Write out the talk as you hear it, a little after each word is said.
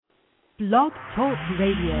Blog Talk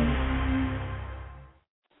Radio.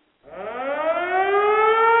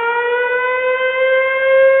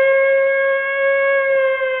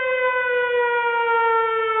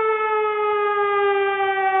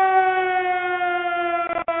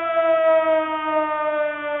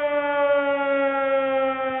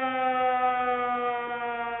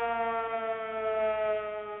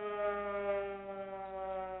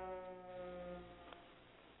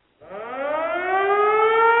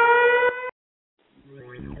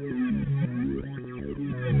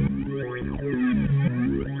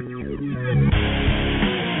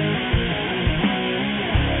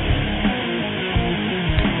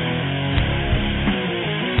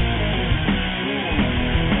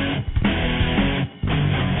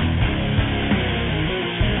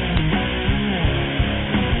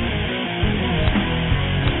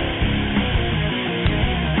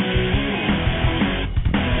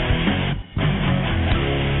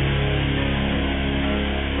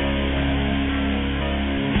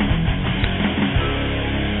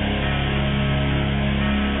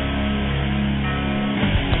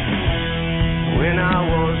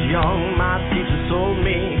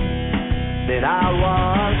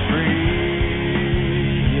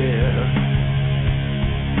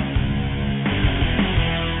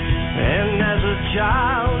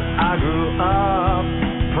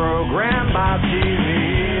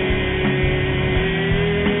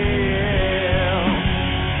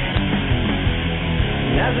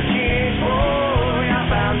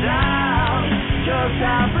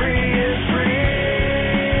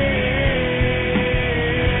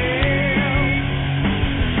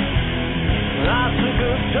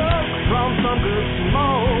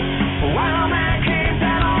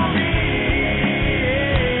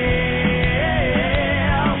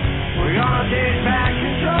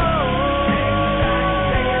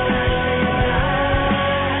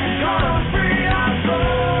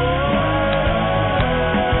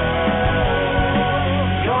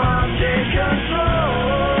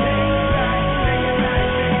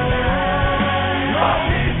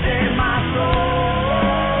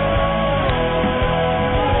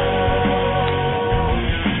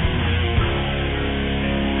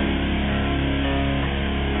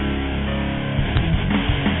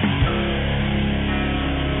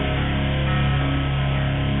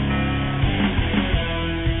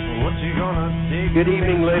 Good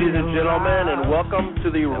evening, ladies and gentlemen, and welcome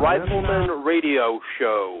to the Rifleman Radio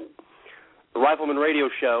Show. The Rifleman Radio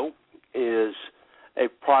Show is a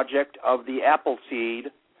project of the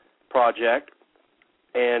Appleseed Project,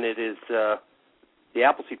 and it is the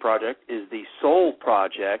Appleseed Project is the sole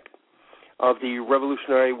project of the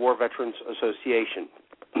Revolutionary War Veterans Association.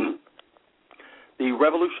 The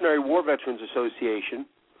Revolutionary War Veterans Association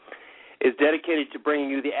is dedicated to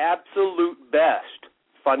bringing you the absolute best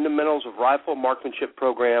fundamentals of rifle marksmanship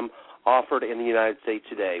program offered in the United States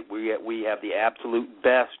today. We have the absolute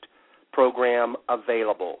best program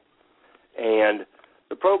available. And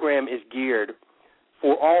the program is geared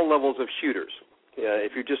for all levels of shooters.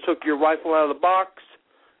 If you just took your rifle out of the box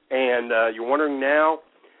and you're wondering now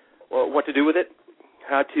what to do with it,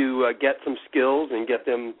 how to get some skills and get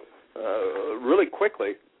them really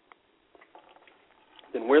quickly,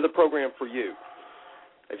 then we're the program for you.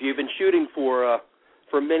 If you've been shooting for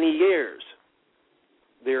many years,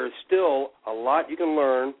 there is still a lot you can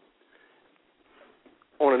learn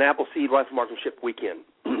on an Appleseed Rifle Marksmanship weekend.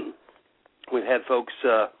 We've had folks,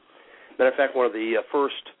 matter of fact, one of the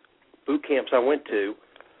first boot camps I went to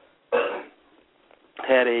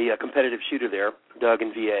had a competitive shooter there, Doug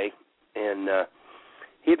in VA, and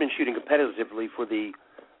he had been shooting competitively for the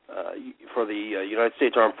United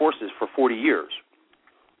States Armed Forces for 40 years,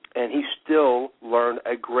 and he still learned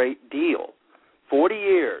a great deal. 40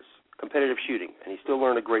 years competitive shooting, and he still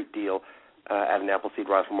learned a great deal at an Appleseed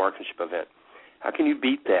Rifle Marksmanship event. How can you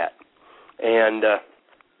beat that? And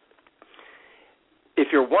if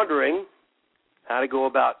you're wondering how to go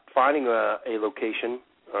about finding a location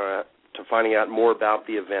or to finding out more about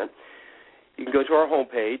the event, you can go to our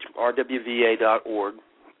homepage, rwva.org,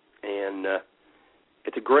 and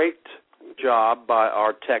it's a great job by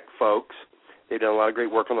our tech folks. They've done a lot of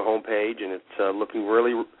great work on the homepage, and it's looking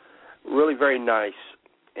really very nice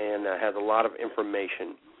and has a lot of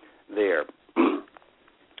information there.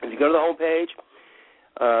 If you go to the homepage,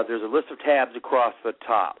 there's a list of tabs across the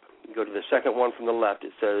top. You go to the second one from the left.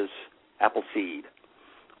 It says Appleseed.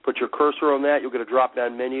 Put your cursor on that. You'll get a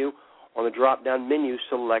drop-down menu. On the drop-down menu,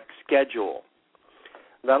 select Schedule.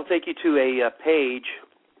 That'll take you to a page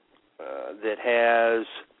that has,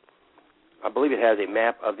 I believe it has a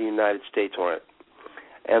map of the United States on it.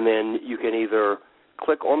 And then you can either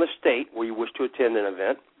click on the state where you wish to attend an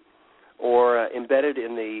event, or embedded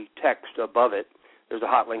in the text above it, there's a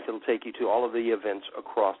hot link that will take you to all of the events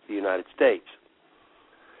across the United States.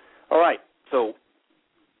 All right, so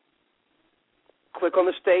click on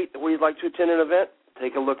the state where you'd like to attend an event.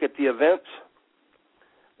 Take a look at the events,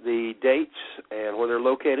 the dates, and where they're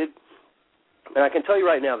located. And I can tell you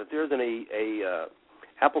right now that there's a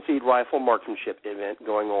Appleseed Rifle Marksmanship event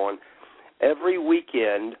going on every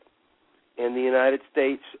weekend in the United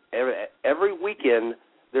States. Every weekend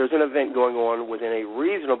there's an event going on within a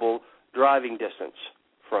reasonable driving distance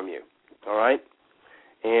from you, all right?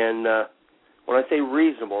 And when I say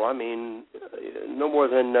reasonable, I mean no more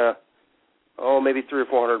than, maybe 300 or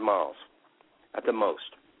 400 miles at the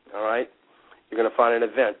most, all right? You're going to find an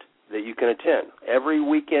event that you can attend every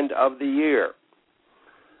weekend of the year.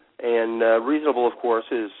 And reasonable, of course,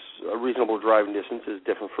 is a reasonable driving distance is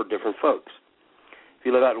different for different folks. If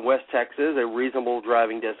you live out in West Texas, a reasonable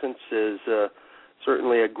driving distance is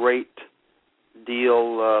certainly a great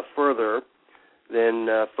deal further than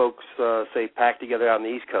folks, say, packed together out on the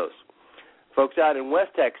East Coast. Folks out in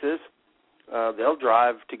West Texas, they'll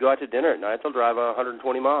drive to go out to dinner at night. They'll drive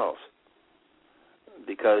 120 miles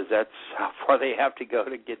because that's how far they have to go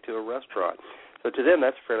to get to a restaurant. So to them,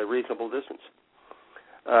 that's a fairly reasonable distance.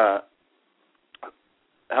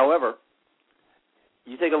 However,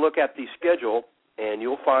 you take a look at the schedule, and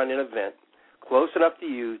you'll find an event close enough to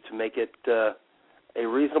you to make it a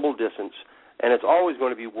reasonable distance, and it's always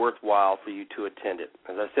going to be worthwhile for you to attend it.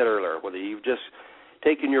 As I said earlier, whether you've just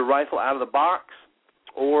taken your rifle out of the box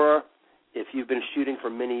or if you've been shooting for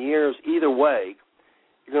many years, either way,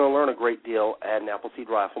 you're going to learn a great deal at an Appleseed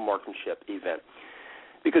Rifle Marksmanship event,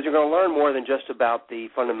 because you're going to learn more than just about the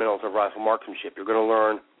fundamentals of rifle marksmanship. You're going to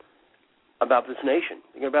learn about this nation.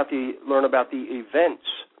 You're going to learn about the events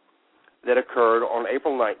that occurred on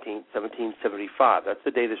April 19th, 1775. That's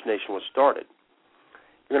the day this nation was started.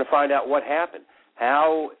 You're going to find out what happened,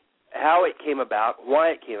 how it came about, why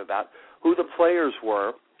it came about, who the players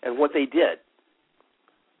were, and what they did.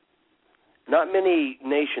 Not many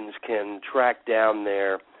nations can track down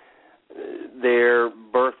their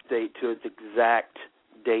birth date to its exact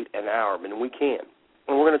date and hour, and we can.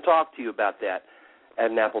 And we're going to talk to you about that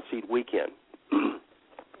at an Appleseed weekend.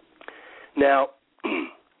 Now,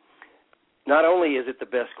 not only is it the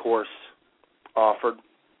best course offered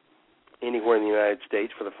anywhere in the United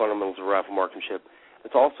States for the fundamentals of rifle marksmanship,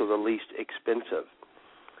 it's also the least expensive.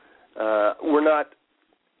 We're not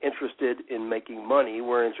interested in making money.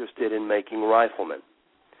 We're interested in making riflemen.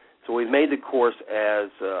 So we've made the course as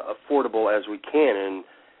affordable as we can,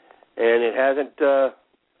 and it hasn't.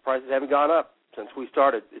 Prices haven't gone up since we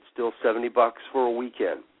started. It's still $70 for a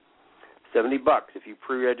weekend. $70 if you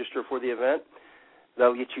pre-register for the event.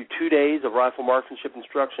 That'll get you 2 days of rifle marksmanship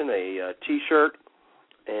instruction, a T-shirt,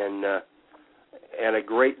 and a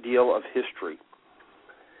great deal of history.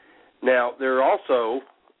 Now, there are also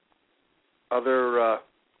other.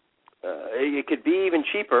 It could be even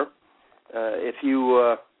cheaper if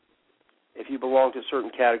you belong to certain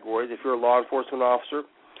categories. If you're a law enforcement officer,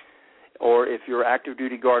 or if you're active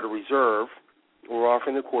duty guard or reserve, we're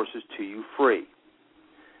offering the courses to you free.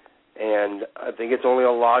 And I think it's only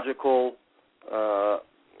logical that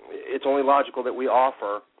we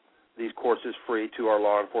offer these courses free to our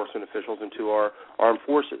law enforcement officials and to our armed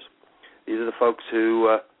forces. These are the folks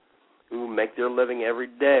who make their living every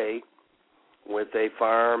day with a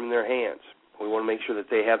firearm in their hands. We want to make sure that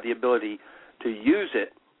they have the ability to use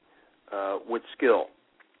it with skill.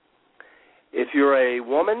 If you're a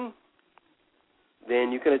woman,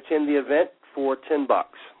 then you can attend the event for $10.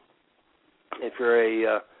 If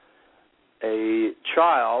you're a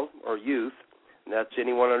child or youth, and that's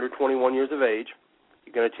anyone under 21 years of age,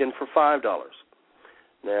 you can attend for $5.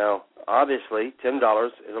 Now, obviously, $10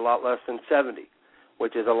 is a lot less than $70,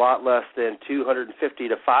 which is a lot less than $250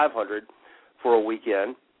 to $500 for a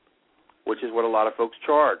weekend, which is what a lot of folks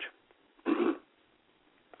charge.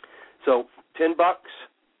 So, $10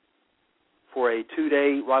 for a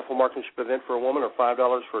 2-day rifle marksmanship event for a woman, or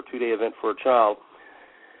 $5 for a 2-day event for a child,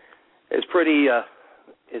 is pretty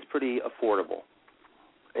affordable.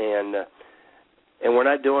 And we're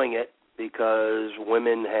not doing it because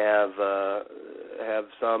women have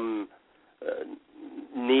some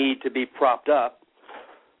need to be propped up.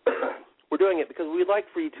 We're doing it because we'd like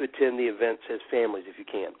for you to attend the events as families if you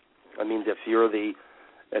can. I mean, if you're the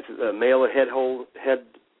male head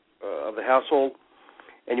of the household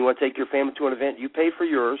and you want to take your family to an event, you pay for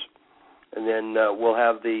yours, and then we'll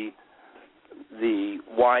have the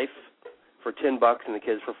wife for $10 and the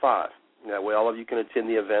kids for $5. That way all of you can attend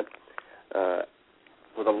the event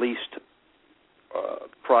for the least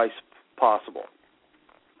price possible.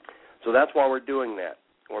 So that's why we're doing that.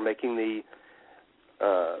 We're making the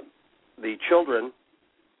children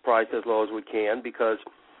price as low as we can because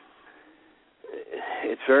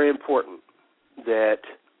it's very important that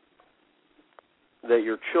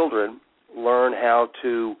your children learn how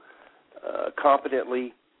to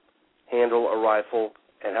competently handle a rifle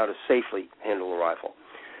and how to safely handle a rifle.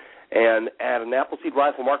 And at an Appleseed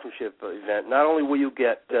rifle marksmanship event, not only will you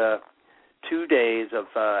get 2 days of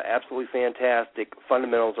absolutely fantastic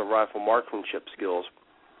fundamentals of rifle marksmanship skills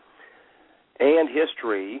and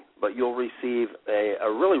history, but you'll receive a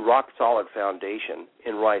really rock-solid foundation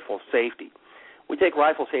in rifle safety. We take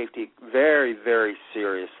rifle safety very, very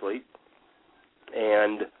seriously,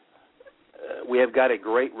 and we have got a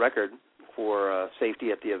great record for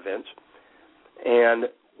safety at the events. And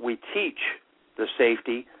we teach the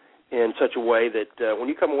safety in such a way that when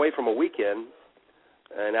you come away from a weekend,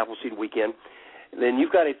 an Appleseed weekend, then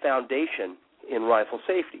you've got a foundation in rifle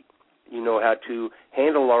safety. You know how to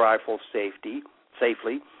handle a rifle safely,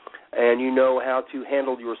 and you know how to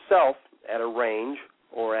handle yourself at a range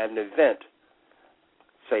or at an event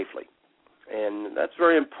safely. And that's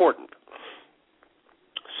very important.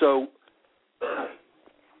 So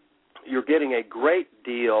you're getting a great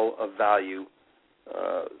deal of value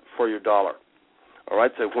for your dollar. All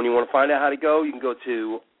right, so when you want to find out how to go, you can go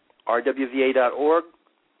to rwva.org.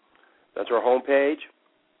 That's our homepage,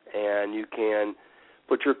 and you can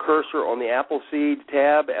put your cursor on the Appleseed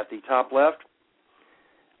tab at the top left.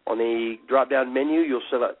 On the drop-down menu, you'll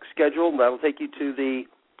select Schedule, and that will take you to the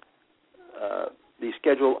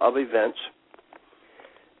schedule of events.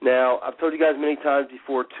 Now, I've told you guys many times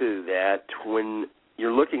before, too, that when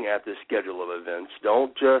you're looking at this schedule of events,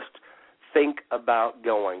 don't just think about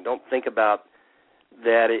going. Don't think about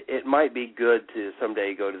that it might be good to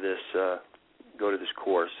someday go to this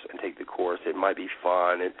course and take the course. It might be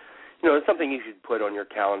fun. And, it's something you should put on your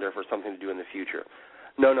calendar for something to do in the future.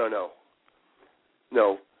 No.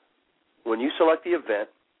 When you select the event,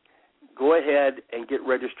 go ahead and get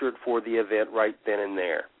registered for the event right then and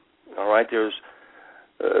there. All right?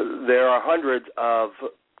 There are hundreds of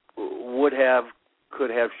would have, could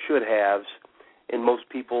have, should haves in most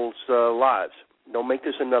people's lives. Don't make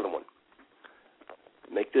this another one.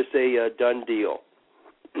 Make this a done deal.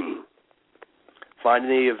 Find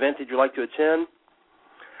the event that you'd like to attend,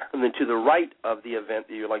 and then to the right of the event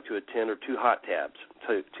that you'd like to attend are two hot tabs,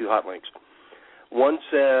 two hot links. One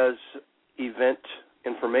says event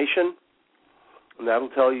information, and that'll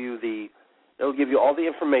tell you it'll give you all the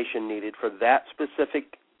information needed for that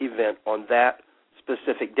specific event on that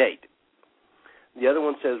specific date. The other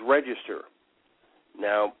one says register.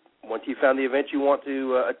 Now, once you found the event you want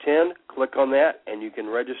to attend, click on that, and you can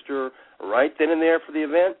register right then and there for the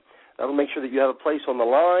event. That'll make sure that you have a place on the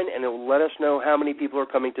line, and it will let us know how many people are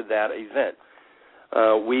coming to that event.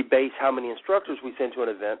 We base how many instructors we send to an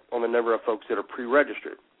event on the number of folks that are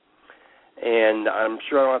pre-registered. And I'm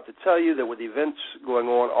sure I don't have to tell you that with events going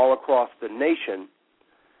on all across the nation,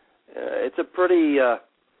 it's a pretty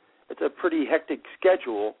hectic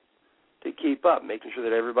schedule to keep up, making sure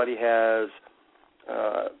that everybody has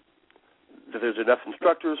that there's enough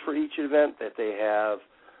instructors for each event, that they have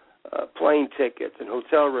plane tickets and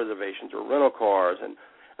hotel reservations or rental cars,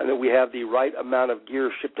 and that we have the right amount of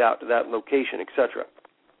gear shipped out to that location, etc.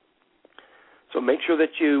 So make sure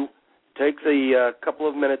that you take the couple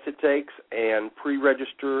of minutes it takes and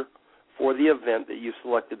pre-register for the event that you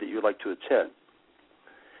selected that you'd like to attend.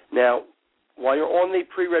 Now, while you're on the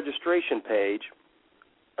pre-registration page,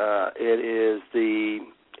 it is the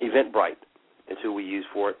Eventbrite. That's who we use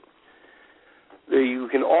for it. You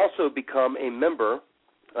can also become a member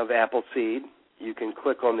of Appleseed. You can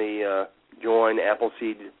click on the Join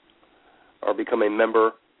Appleseed or Become a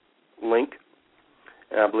Member link.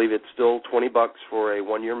 And I believe it's still $20 for a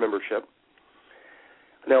one-year membership.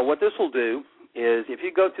 Now, what this will do is if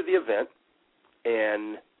you go to the event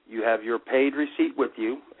and you have your paid receipt with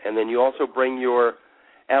you, and then you also bring your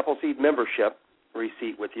Appleseed membership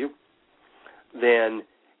receipt with you, then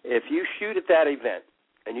if you shoot at that event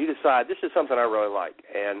and you decide this is something I really like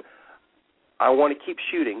and I want to keep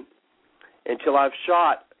shooting until I've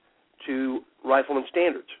shot to rifleman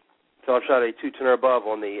standards, until I've shot a 2 tenere above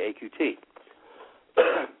on the AQT,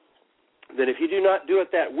 then if you do not do it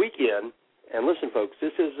that weekend, and listen, folks,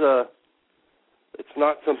 this is it's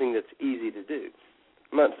not something that's easy to do.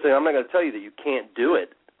 I'm not going to tell you that you can't do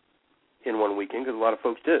it in one weekend, because a lot of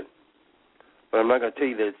folks do. But I'm not going to tell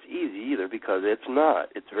you that it's easy either, because it's not.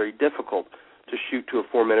 It's very difficult to shoot to a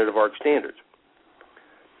 4-minute of ARC standards.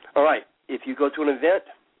 All right, if you go to an event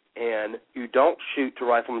and you don't shoot to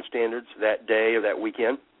rifleman standards that day or that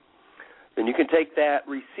weekend, then you can take that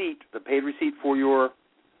receipt, the paid receipt for your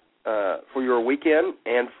for your weekend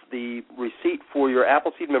and the receipt for your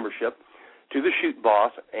Appleseed membership to the Shoot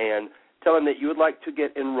Boss and tell him that you would like to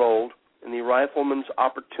get enrolled in the Rifleman's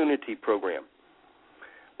Opportunity Program.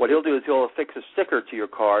 What he'll do is he'll affix a sticker to your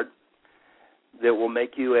card that will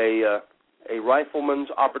make you a Rifleman's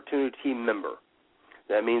Opportunity member.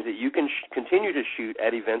 That means that you can continue to shoot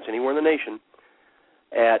at events anywhere in the nation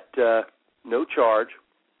at no charge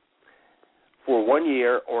for 1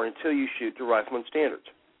 year or until you shoot to Rifleman standards.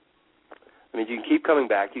 I mean, you can keep coming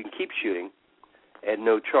back. You can keep shooting at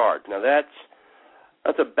no charge. Now,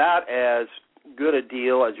 that's about as good a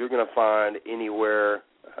deal as you're going to find anywhere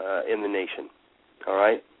in the nation. All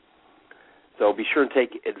right? So be sure and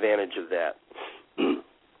take advantage of that.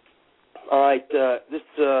 All right.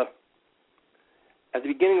 At the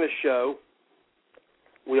beginning of the show,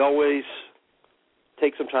 we always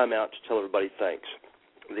take some time out to tell everybody thanks.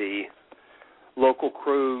 The local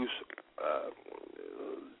crews,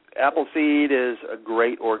 Appleseed is a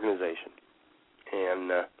great organization,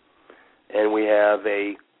 and we have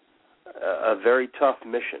a very tough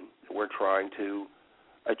mission that we're trying to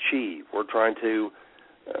achieve. We're trying to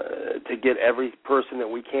get every person that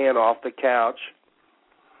we can off the couch,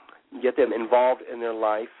 get them involved in their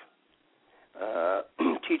life,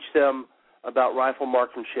 teach them about rifle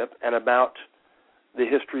marksmanship and about the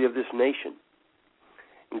history of this nation,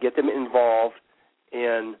 and get them involved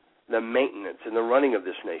in the maintenance and the running of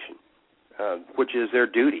this nation, which is their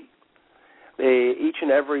duty. Each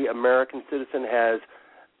and every American citizen has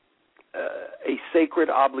a sacred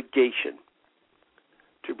obligation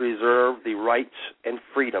to preserve the rights and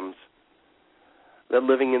freedoms that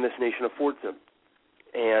living in this nation affords them.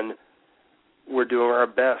 And we're doing our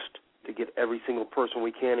best to get every single person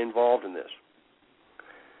we can involved in this.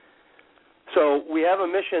 So we have a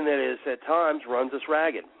mission that is, at times, runs us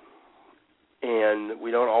ragged. And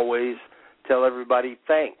we don't always tell everybody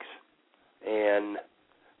thanks. And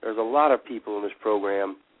there's a lot of people in this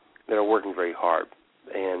program that are working very hard.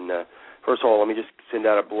 And first of all, let me just send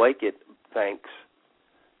out a blanket thanks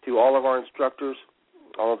to all of our instructors,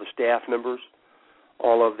 all of the staff members,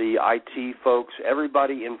 all of the IT folks,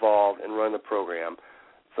 everybody involved in running the program.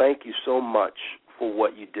 Thank you so much for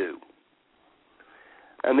what you do.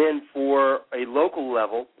 And then for a local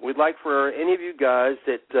level, we'd like for any of you guys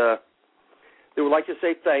that would like to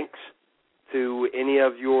say thanks to any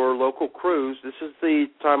of your local crews. This is the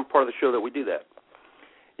time part of the show that we do that.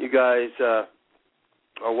 You guys are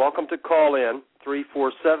welcome to call in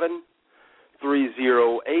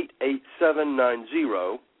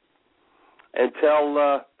 347-308-8790 and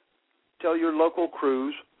tell your local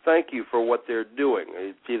crews thank you for what they're doing.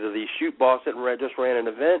 It's either the Shoot Boss that just ran an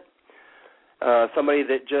event, somebody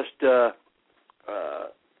that just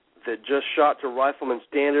shot to Rifleman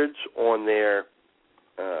standards on their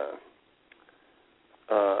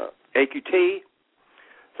AQT,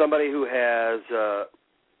 somebody who has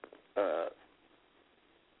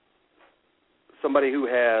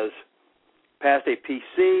passed a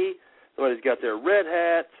PC, somebody's got their red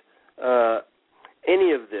hat,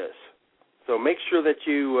 any of this. So make sure that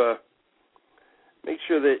you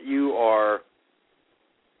are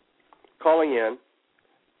calling in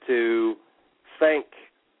to thank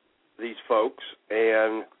these folks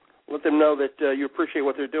and let them know that you appreciate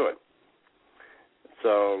what they're doing.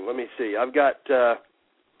 So let me see. I've got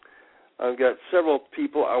several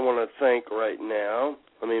people I want to thank right now.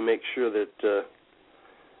 Let me make sure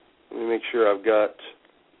I've got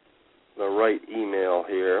the right email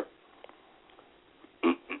here.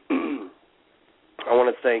 I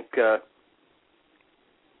want to thank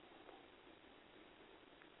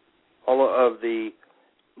all of the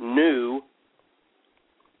new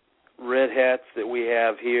red hats that we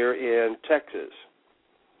have here in Texas.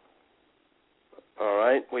 All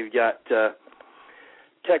right, we've got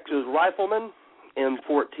Texas Rifleman,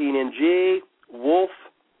 M14NG, Wolf,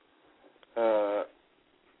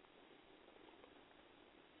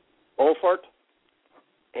 Olfart,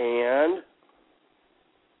 and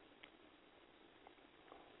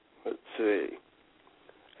let's see,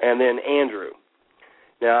 and then Andrew.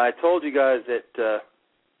 Now, I told you guys that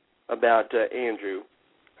about Andrew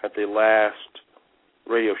at the last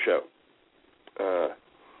radio show.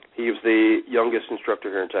 He was the youngest instructor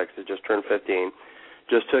here in Texas, just turned 15,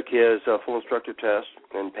 just took his full instructor test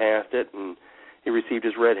and passed it, and he received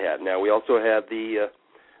his red hat. Now, we also have the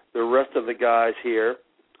rest of the guys here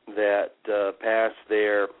that passed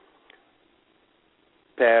their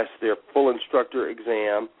full instructor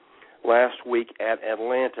exam last week at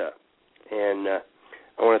Atlanta. And I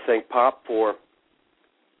want to thank Pop for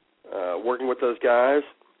working with those guys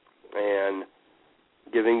and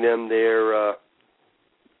giving them their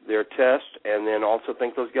their test, and then also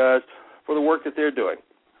thank those guys for the work that they're doing.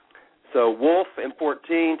 So Wolf,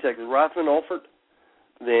 M14, Texas Rifleman, Olford.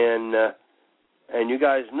 Then, and you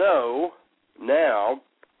guys know now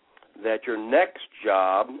that your next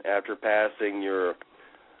job after passing your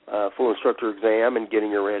full instructor exam and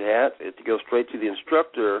getting your red hat is to go straight to the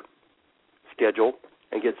instructor schedule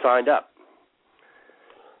and get signed up.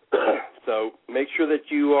 So make sure that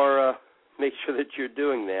you are, you're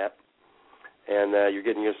doing that, and you're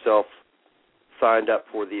getting yourself signed up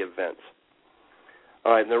for the events.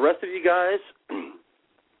 All right, and the rest of you guys,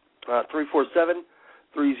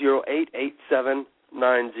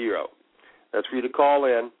 347-308-8790. That's for you to call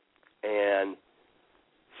in and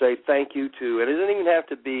say thank you to, and it doesn't even have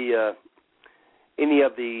to be any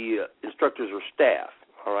of the instructors or staff,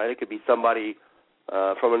 all right? It could be somebody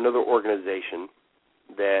from another organization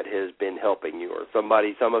that has been helping you, or some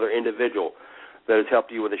other individual that has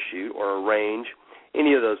helped you with a shoot or a range,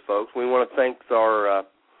 any of those folks. We want to thank our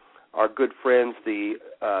good friends, the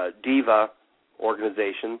DIVA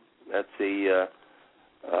organization. That's the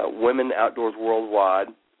Women Outdoors Worldwide.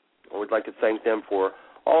 We'd like to thank them for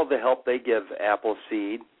all the help they give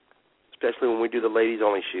Appleseed, especially when we do the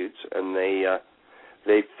ladies-only shoots, and they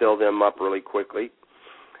fill them up really quickly.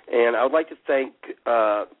 And I would like to thank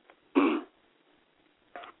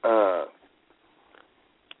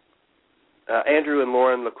Andrew and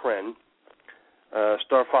Lauren Lecren,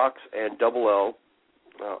 Star Fox and Double L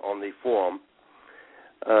on the forum.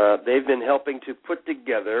 They've been helping to put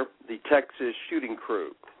together the Texas shooting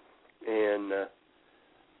crew, and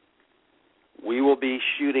we will be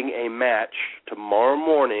shooting a match tomorrow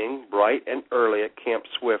morning, bright and early, at Camp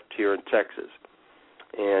Swift here in Texas.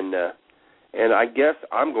 And I guess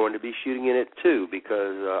I'm going to be shooting in it too,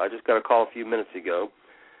 because I just got a call a few minutes ago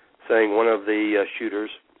saying one of the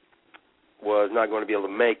shooters was not going to be able to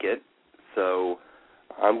make it, so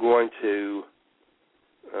I'm going to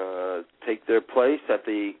take their place at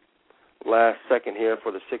the last second here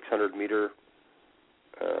for the 600-meter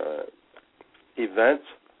events.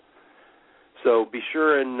 So be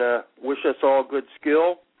sure and wish us all good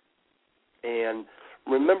skill. And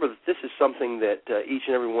remember that this is something that each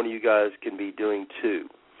and every one of you guys can be doing too.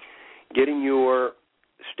 Getting your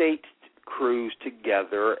state crews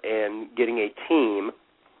together and getting a team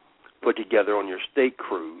put together on your state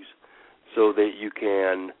crews so that you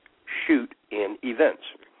can shoot in events.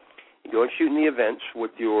 You go and shoot in the events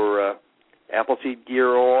with your Appleseed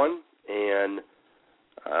gear on, and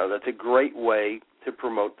that's a great way to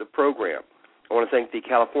promote the program. I want to thank the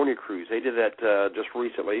California crews. They did that just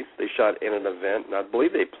recently. They shot in an event, and I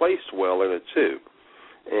believe they placed well in it too.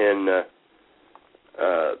 And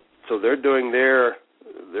so they're doing their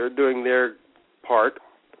part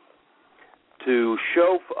to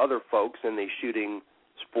show other folks in the shooting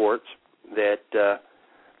sports that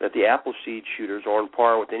the Appleseed shooters are on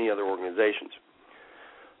par with any other organizations.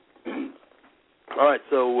 All right,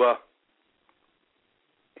 so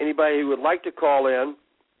anybody who would like to call in,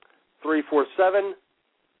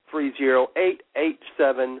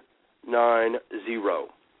 347-308-8790.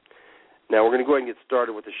 Now we're going to go ahead and get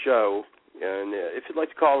started with the show. And if you'd like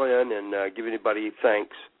to call in and give anybody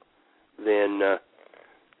thanks, then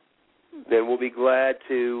we'll be glad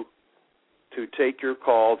to take your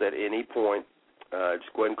calls at any point.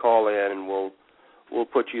 Just go ahead and call in, and we'll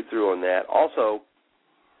put you through on that. Also,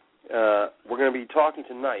 we're going to be talking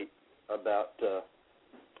tonight about the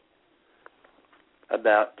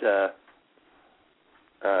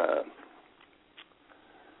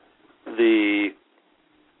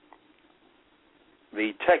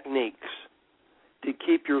techniques to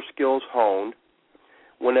keep your skills honed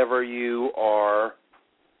whenever you are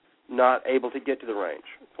not able to get to the range.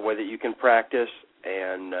 The way that you can practice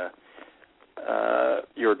and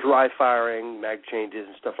your dry firing, mag changes,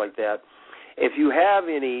 and stuff like that. If you have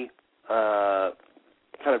any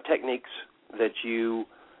kind of techniques that you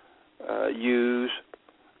use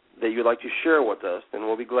that you'd like to share with us, then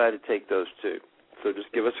we'll be glad to take those too. So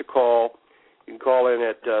just give us a call. You can call in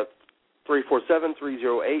at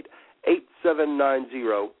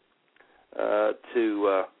 347-308-8790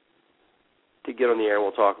 to get on the air, and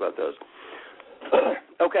we'll talk about those.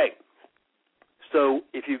 Okay, so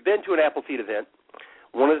if you've been to an Appleseed event,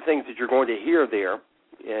 one of the things that you're going to hear there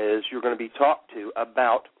is you're going to be talked to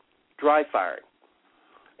about dry firing.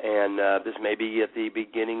 And this may be at the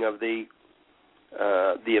beginning of the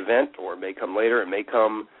event, or it may come later. It may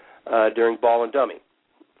come during ball and dummy,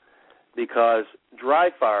 because dry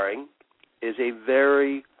firing is a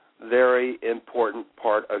very, very important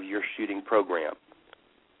part of your shooting program.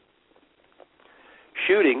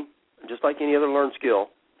 Shooting, just like any other learned skill,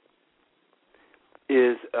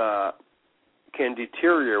 is can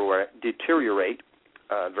deteriorate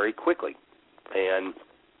very quickly. And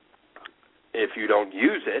if you don't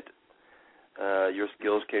use it, your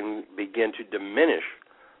skills can begin to diminish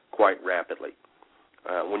quite rapidly.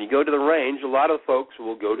 When you go to the range, a lot of folks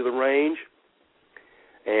will go to the range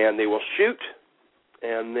and they will shoot,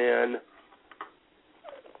 and then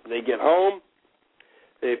they get home,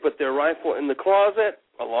 they put their rifle in the closet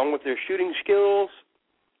along with their shooting skills,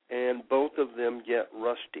 and both of them get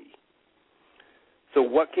rusty. So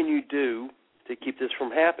what can you do to keep this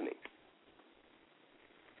from happening?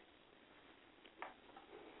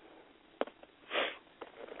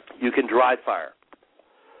 You can dry fire.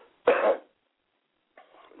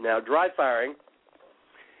 Now, dry firing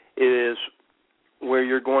is where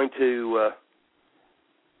you're going to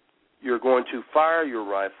fire your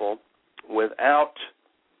rifle without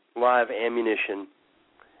live ammunition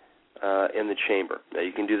in the chamber. Now,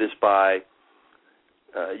 you can do this by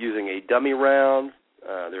using a dummy round.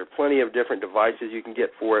 There are plenty of different devices you can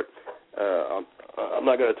get for it. I'm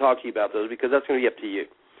not going to talk to you about those because that's going to be up to you.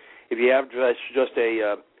 If you have just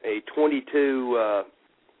a 22,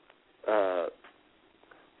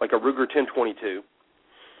 like a Ruger 1022,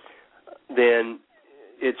 then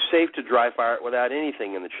it's safe to dry fire it without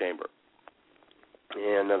anything in the chamber.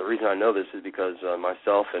 And the reason I know this is because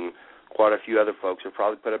myself and quite a few other folks have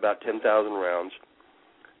probably put about 10,000 rounds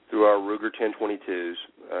through our Ruger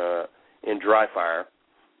 1022s in dry fire,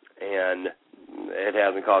 and it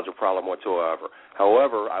hasn't caused a problem whatsoever.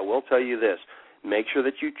 However, I will tell you this. Make sure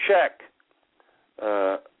that you check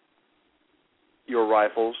your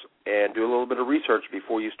rifles and do a little bit of research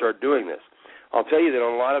before you start doing this. I'll tell you that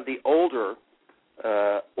on a lot of the older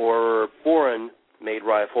or foreign-made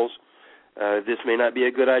rifles, this may not be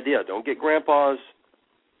a good idea. Don't get Grandpa's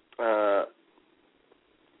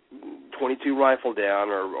 22 rifle down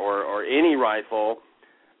or any rifle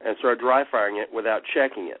and start dry firing it without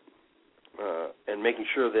checking it and making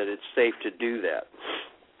sure that it's safe to do that.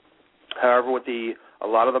 However, with a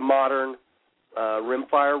lot of the modern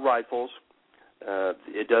rimfire rifles,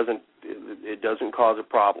 it doesn't cause a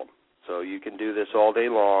problem. So you can do this all day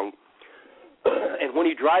long. And when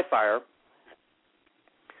you dry fire,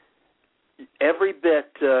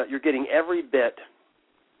 you're getting every bit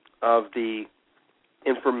of the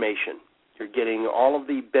information. You're getting all of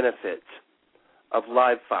the benefits of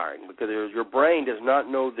live firing because your brain does not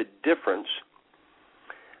know the difference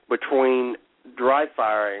between dry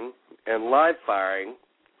firing and live firing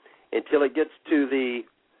until it gets to the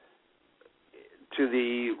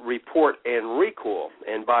report and recoil.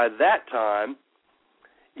 And by that time,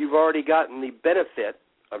 you've already gotten the benefit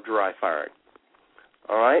of dry firing.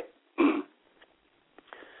 All right?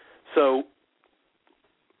 So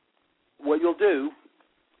what you'll do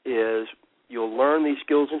is you'll learn these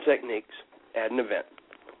skills and techniques at an event.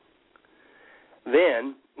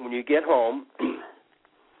 Then, when you get home,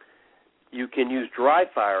 you can use dry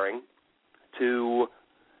firing to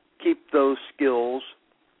keep those skills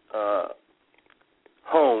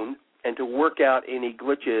honed and to work out any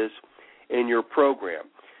glitches in your program.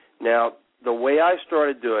 Now, the way I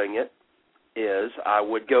started doing it is I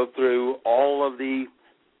would go through all of the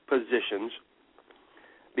positions,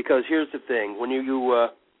 because here's the thing: when you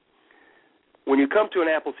come to an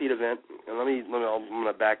Appleseed event, and I'm going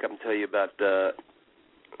to back up and tell you about the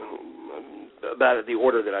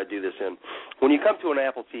order that I do this in. When you come to an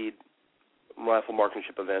Appleseed rifle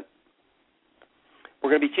marksmanship event, we're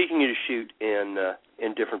going to be teaching you to shoot in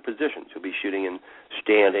different positions. You'll be shooting in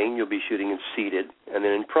standing, you'll be shooting in seated, and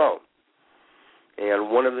then in prone. And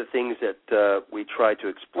one of the things that we try to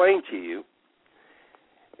explain to you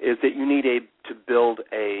is that you need to build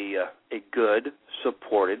a good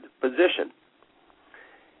supported position.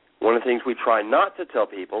 One of the things we try not to tell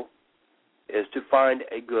people is to find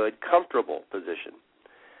a good, comfortable position,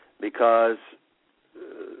 because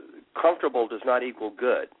comfortable does not equal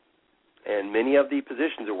good. And many of the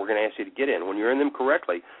positions that we're going to ask you to get in, when you're in them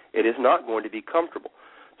correctly, it is not going to be comfortable.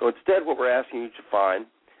 So instead, what we're asking you to find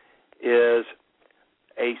is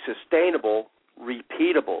a sustainable,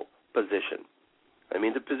 repeatable position. I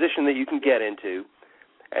mean, the position that you can get into,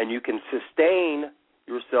 and you can sustain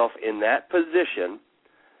yourself in that position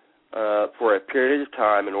for a period of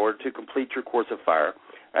time in order to complete your course of fire,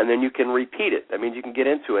 and then you can repeat it. That means you can get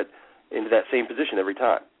into that same position every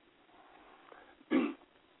time.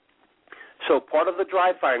 So part of the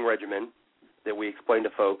dry firing regimen that we explain to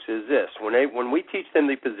folks is this. When we teach them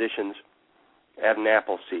the positions at an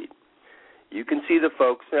Appleseed, you can see the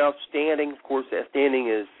folks now standing. Of course, standing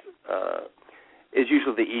is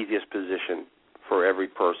usually the easiest position for every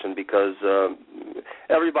person, because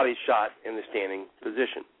everybody's shot in the standing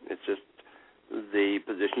position. It's just the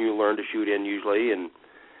position you learn to shoot in usually, and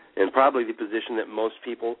probably the position that most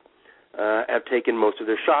people have taken most of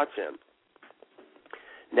their shots in.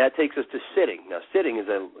 And that takes us to sitting. Now, sitting is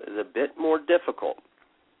a bit more difficult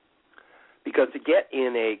because to get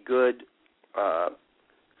in a good,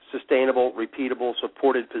 sustainable, repeatable,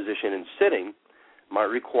 supported position in sitting might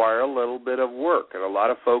require a little bit of work, and a lot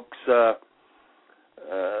of folks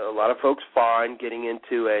find getting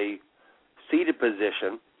into a seated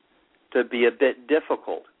position to be a bit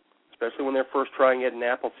difficult, especially when they're first trying it in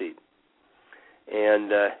Appleseed,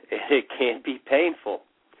 and it can be painful.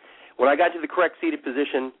 When I got to the correct seated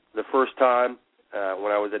position the first time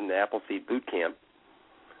when I was in the Appleseed boot camp,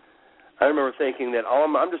 I remember thinking that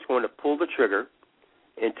I'm just going to pull the trigger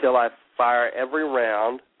until I fire every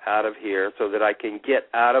round out of here so that I can get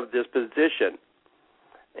out of this position.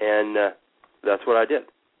 And that's what I did.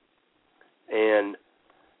 And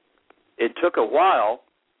it took a while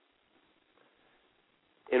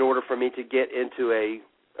in order for me to get into a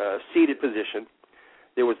seated position.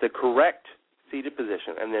 There was the correct seated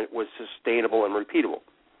position, and then it was sustainable and repeatable.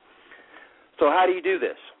 So how do you do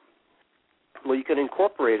this? Well, you can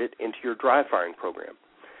incorporate it into your dry firing program.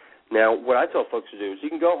 Now, what I tell folks to do is you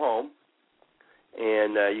can go home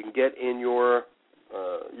and you can get in your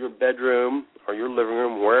bedroom or your living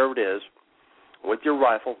room, wherever it is, with your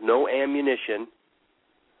rifle, no ammunition.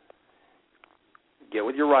 Get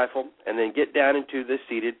with your rifle and then get down into the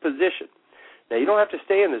seated position. Now, you don't have to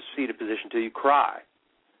stay in this seated position until you cry.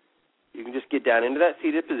 You can just get down into that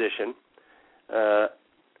seated position,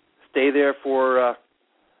 stay there for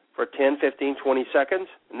 10, 15, 20 seconds,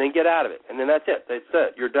 and then get out of it. And then that's it. That's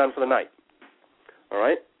it. You're done for the night. All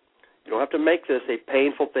right? You don't have to make this a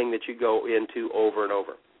painful thing that you go into over and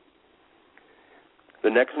over. The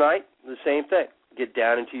next night, the same thing. Get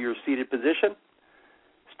down into your seated position,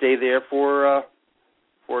 stay there for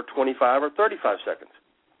 25 or 35 seconds.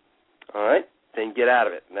 All right? Then get out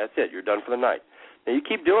of it, and that's it. You're done for the night. Now, you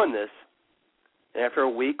keep doing this, and after a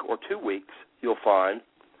week or 2 weeks, you'll find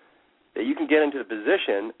that you can get into the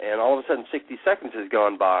position, and all of a sudden 60 seconds has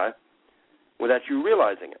gone by without you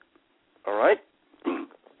realizing it. All right?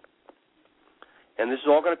 And this is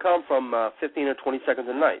all going to come from 15 or 20 seconds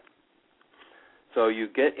a night. So you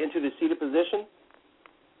get into the seated position.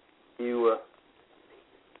 You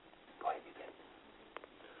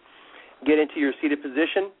get into your seated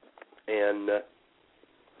position and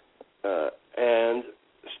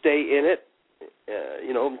stay in it,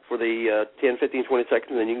 for the 10, 15, 20 seconds,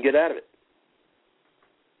 and then you can get out of it.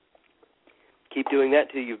 Keep doing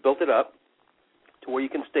that till you've built it up to where you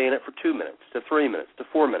can stay in it for 2 minutes, to 3 minutes, to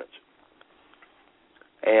 4 minutes.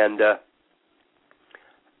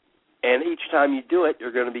 And each time you do it,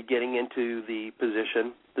 you're going to be getting into the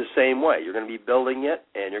position the same way. You're going to be building it,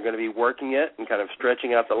 and you're going to be working it and kind of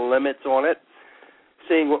stretching out the limits on it,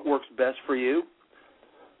 seeing what works best for you.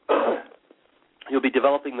 You'll be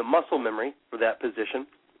developing the muscle memory for that position,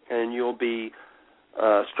 and you'll be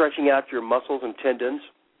stretching out your muscles and tendons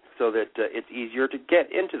so that it's easier to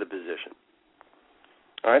get into the position.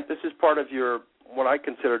 All right, this is part of what I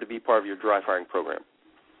consider to be part of your dry firing program.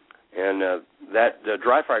 And the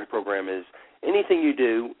dry firing program is anything you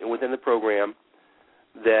do within the program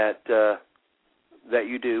that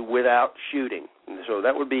you do without shooting. So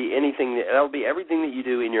that would be anything. That would be everything that you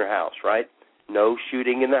do in your house, right? No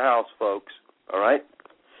shooting in the house, folks. All right.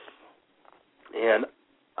 And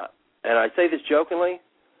I say this jokingly,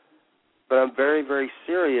 but I'm very, very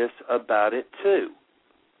serious about it too.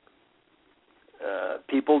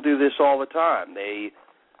 People do this all the time.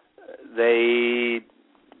 They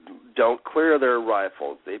don't clear their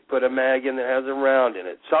rifles. They put a mag in that has a round in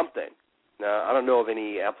it, something. Now, I don't know of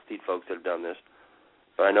any Appleseed folks that have done this,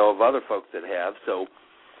 but I know of other folks that have. So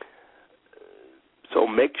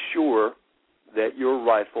make sure that your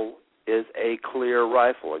rifle is a clear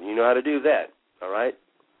rifle, and you know how to do that, all right?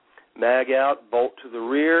 Mag out, bolt to the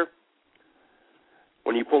rear.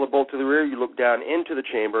 When you pull the bolt to the rear, you look down into the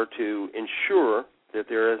chamber to ensure that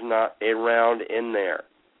there is not a round in there,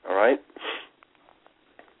 all right?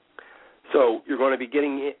 So you're going to be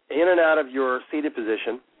getting in and out of your seated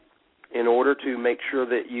position in order to make sure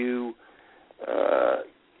that you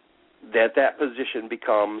that position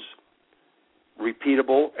becomes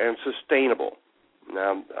repeatable and sustainable.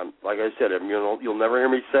 Now, like I said, you'll never hear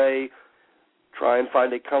me say try and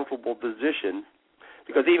find a comfortable position,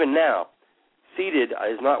 because even now, seated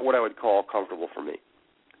is not what I would call comfortable for me.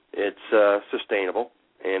 It's sustainable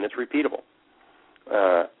and it's repeatable.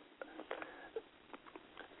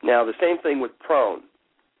 Now, the same thing with prone.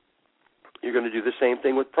 You're going to do the same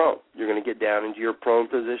thing with prone. You're going to get down into your prone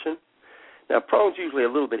position. Now, prone's usually a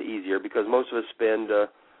little bit easier because most of us spend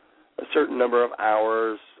a certain number of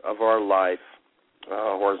hours of our life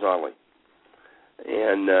horizontally.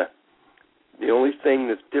 And the only thing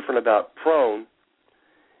that's different about prone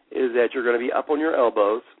is that you're going to be up on your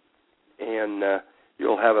elbows, and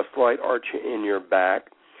you'll have a slight arch in your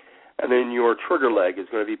back, and then your trigger leg is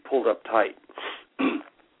going to be pulled up tight.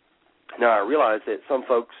 Now, I realize that some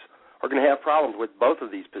folks are going to have problems with both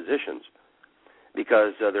of these positions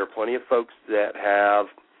because there are plenty of folks that have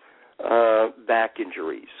back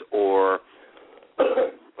injuries or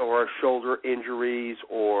shoulder injuries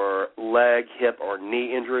or leg, hip, or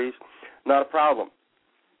knee injuries. Not a problem.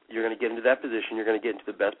 You're going to get into that position. You're going to get into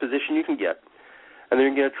the best position you can get, and then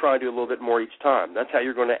you're going to try and do a little bit more each time. That's how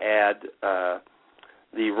you're going to add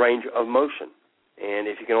the range of motion. And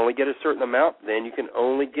if you can only get a certain amount, then you can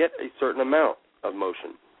only get a certain amount of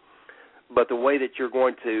motion. But the way that you're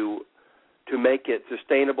going to make it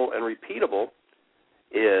sustainable and repeatable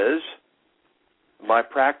is by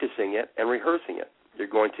practicing it and rehearsing it. You're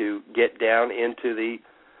going to get down into the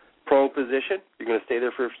prone position. You're going to stay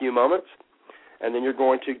there for a few moments, and then you're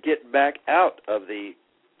going to get back out of the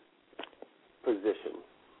position.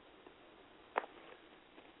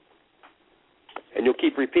 And you'll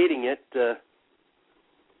keep repeating it.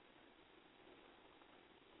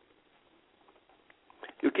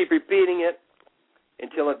 You'll keep repeating it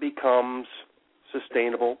until it becomes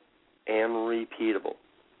sustainable and repeatable.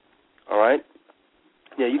 All right?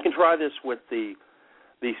 Now, you can try this with the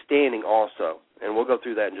standing also, and we'll go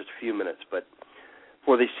through that in just a few minutes. But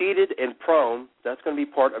for the seated and prone, that's going to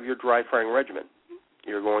be part of your dry firing regimen.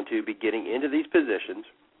 You're going to be getting into these positions,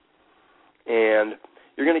 and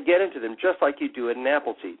you're going to get into them just like you do at an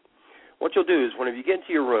apple seed. What you'll do is whenever you get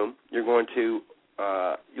into your room, you're going to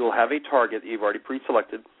you'll have a target that you've already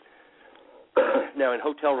pre-selected. Now, in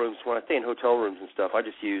hotel rooms, when I stay in hotel rooms and stuff, I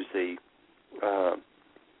just use the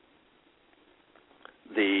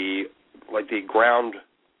ground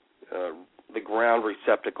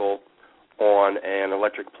receptacle on an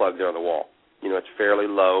electric plug there on the wall. You know, it's fairly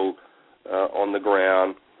low on the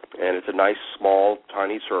ground, and it's a nice, small,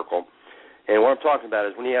 tiny circle. And what I'm talking about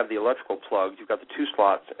is when you have the electrical plugs, you've got the two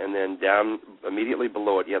slots, and then down immediately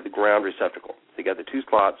below it, you have the ground receptacle. So you got the two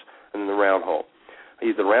slots and then the round hole. I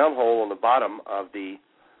use the round hole on the bottom of the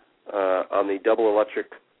double electric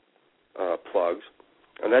plugs,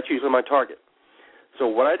 and that's usually my target. So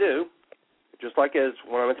what I do, just like as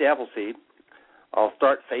when I'm at the apple seed, I'll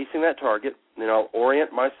start facing that target, and then I'll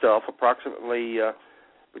orient myself approximately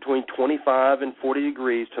between 25 and 40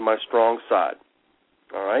 degrees to my strong side.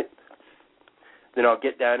 All right? Then I'll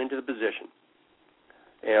get down into the position,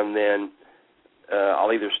 and then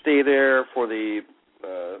I'll either stay there for the 2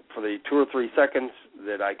 or 3 seconds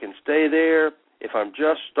that I can stay there. If I'm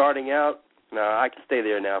just starting out, now I can stay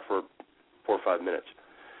there now for 4 or 5 minutes.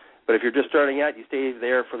 But if you're just starting out, you stay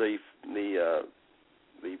there for the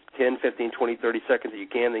 10, 15, 20, 30 seconds that you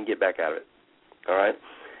can, then get back out of it. All right?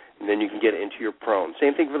 And then you can get into your prone.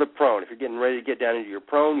 Same thing for the prone. If you're getting ready to get down into your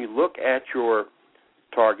prone, you look at your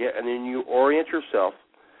target, and then you orient yourself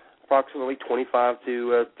approximately 25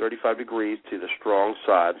 to 35 degrees to the strong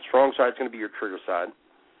side. The strong side is going to be your trigger side,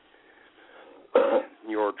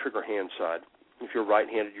 your trigger hand side. If you're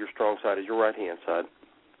right-handed, your strong side is your right-hand side.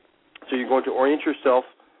 So you're going to orient yourself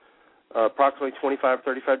approximately 25,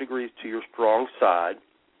 35 degrees to your strong side.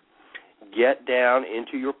 Get down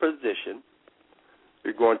into your position.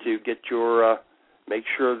 You're going to get your make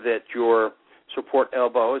sure that your support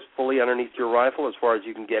elbow is fully underneath your rifle as far as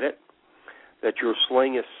you can get it, that your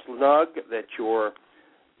sling is snug, that your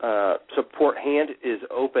support hand is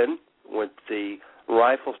open with the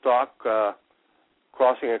rifle stock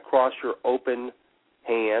crossing across your open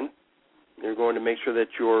hand. You're going to make sure that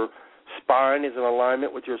your spine is in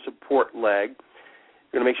alignment with your support leg.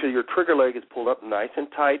 You're going to make sure your trigger leg is pulled up nice and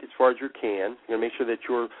tight as far as you can. You're going to make sure that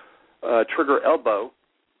your trigger elbow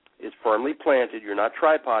is firmly planted. You're not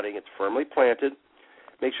tripoding. It's firmly planted.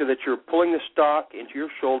 Make sure that you're pulling the stock into your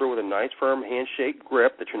shoulder with a nice, firm handshake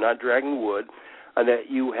grip, that you're not dragging wood, and that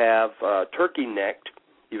you have turkey-necked.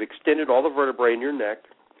 You've extended all the vertebrae in your neck,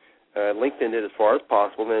 lengthened it as far as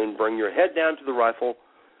possible, then bring your head down to the rifle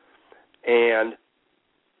and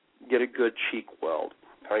get a good cheek weld.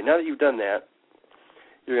 All right, now that you've done that,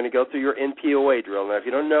 you're going to go through your NPOA drill. Now, if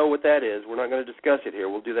you don't know what that is, we're not going to discuss it here.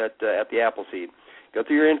 We'll do that at the Appleseed. Go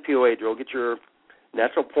through your NPOA drill, get your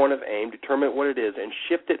natural point of aim, determine what it is, and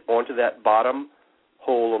shift it onto that bottom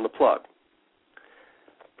hole on the plug.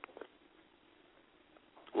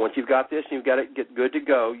 Once you've got this and you've got it get good to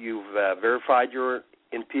go, you've verified your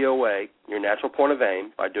NPOA, your natural point of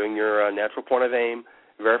aim, by doing your natural point of aim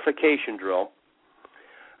verification drill,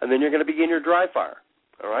 and then you're going to begin your dry fire.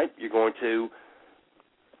 All right? You're going to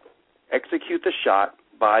execute the shot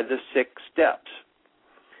by the 6 steps.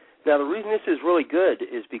 Now, the reason this is really good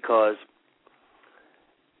is because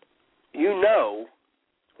you know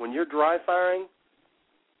when you're dry firing,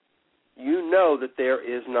 you know that there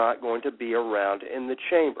is not going to be a round in the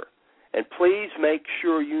chamber. And please make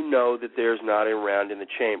sure you know that there's not a round in the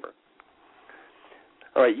chamber.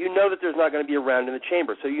 All right, you know that there's not going to be a round in the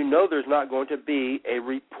chamber, so you know there's not going to be a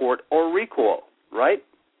report or recoil, right?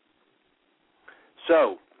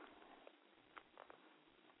 So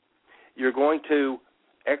you're going to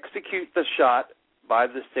execute the shot by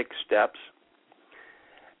the 6 steps,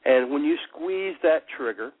 and when you squeeze that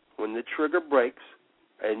trigger, when the trigger breaks,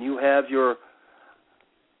 and you have your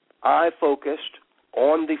eye focused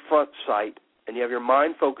on the front sight, and you have your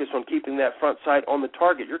mind focused on keeping that front sight on the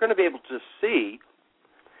target, you're going to be able to see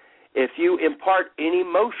if you impart any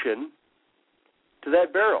motion to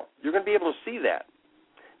that barrel. You're going to be able to see that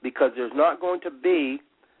because there's not going to be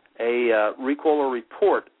a recoil or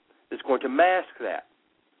report that's going to mask that.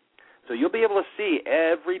 So you'll be able to see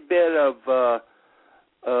every bit of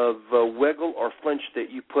wiggle or flinch that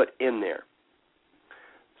you put in there.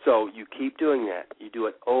 So you keep doing that. You do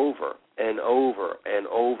it over and over and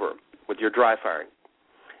over with your dry firing.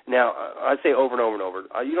 Now, I say over and over and over.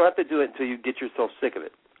 You don't have to do it until you get yourself sick of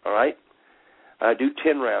it, all right? Do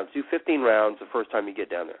 10 rounds. Do 15 rounds the first time you get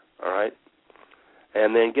down there, all right?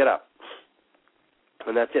 And then get up.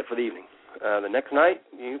 And that's it for the evening. The next night,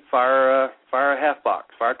 you fire a half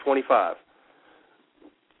box, fire 25.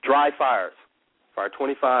 Dry fires. Fire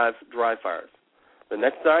 25 dry fires. The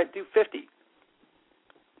next night, do 50.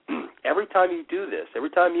 Every time you do this, every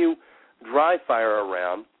time you dry fire a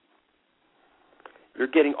round, you're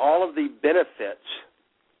getting all of the benefits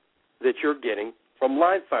that you're getting from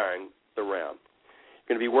live firing the round.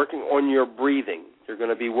 You're going to be working on your breathing. You're going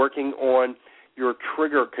to be working on your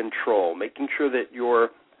trigger control, making sure that your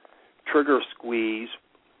trigger squeeze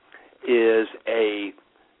is a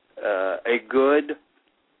good,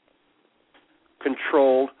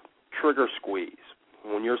 controlled trigger squeeze.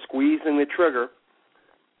 When you're squeezing the trigger,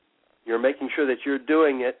 you're making sure that you're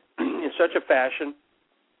doing it in such a fashion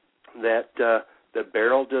that the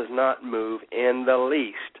barrel does not move in the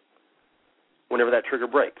least whenever that trigger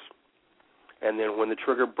breaks. And then when the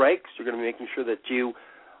trigger breaks, you're going to be making sure that you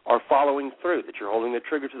are following through, that you're holding the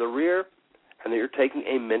trigger to the rear, and that you're taking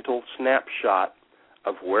a mental snapshot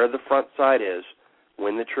of where the front sight is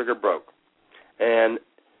when the trigger broke. And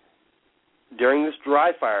during this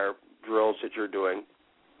dry fire drills that you're doing,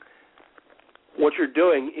 what you're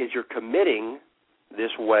doing is you're committing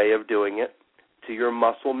this way of doing it to your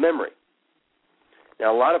muscle memory.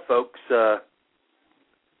 Now, a lot of folks,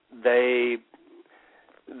 they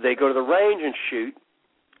go to the range and shoot,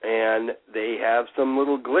 and they have some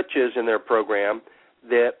little glitches in their program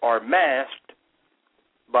that are masked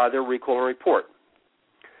by their recoil and report.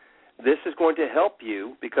 This is going to help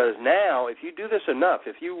you because now, if you do this enough,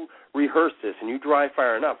 if you rehearse this and you dry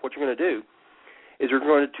fire enough, what you're going to do is you're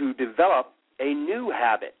going to develop a new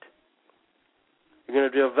habit. You're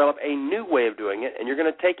going to develop a new way of doing it, and you're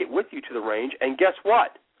going to take it with you to the range, and guess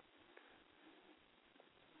what?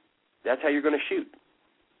 That's how you're going to shoot.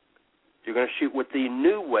 You're going to shoot with the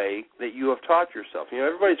new way that you have taught yourself. You know,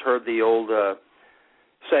 everybody's heard the old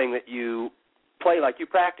saying that you play like you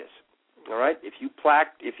practice. All right? If you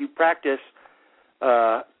practice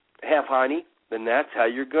half hiney, then that's how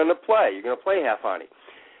you're going to play. You're going to play half hiney.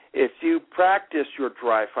 If you practice your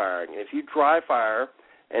dry firing, if you dry fire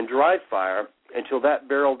and dry fire until that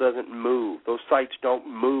barrel doesn't move, those sights don't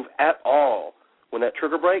move at all when that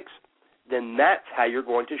trigger breaks, then that's how you're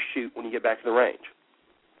going to shoot when you get back to the range.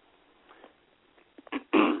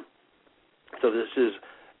 So this is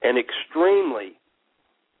an extremely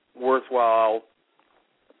worthwhile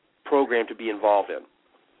program to be involved in.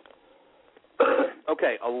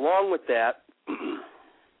 Okay, along with that,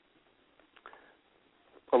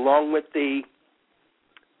 along with the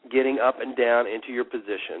getting up and down into your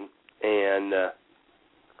position and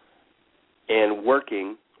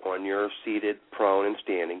working on your seated, prone, and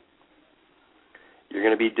standing, you're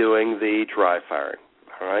going to be doing the dry firing,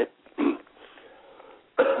 all right?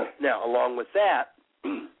 Now, along with that,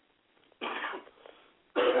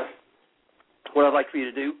 what I'd like for you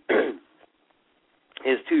to do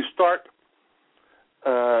is to start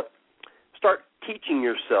teaching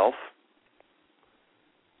yourself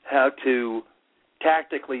how to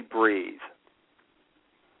tactically breathe.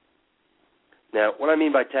 Now, what I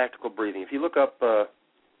mean by tactical breathing, if you look up,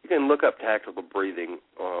 you can look up tactical breathing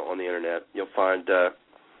on the internet. You'll find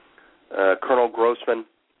Colonel Grossman,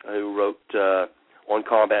 who wrote On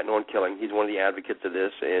Combat and on Killing. He's one of the advocates of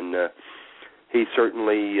this, and he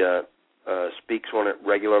certainly speaks on it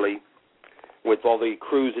regularly with all the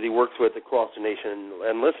crews that he works with across the nation.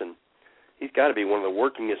 And listen, he's got to be one of the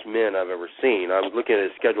workingest men I've ever seen. I was looking at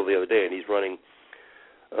his schedule the other day, and he's running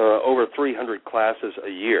over 300 classes a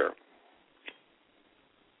year.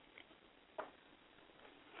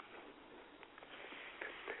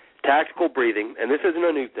 Tactical breathing, and this isn't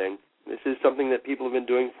a new thing. This is something that people have been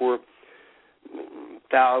doing for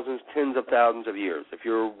thousands, tens of thousands of years. If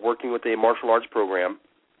you're working with a martial arts program,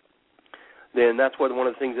 then that's one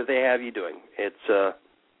of the things that they have you doing.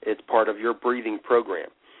 It's part of your breathing program.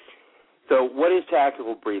 So what is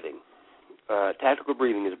tactical breathing? Tactical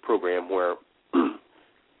breathing is a program where,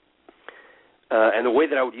 and the way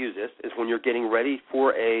that I would use this is when you're getting ready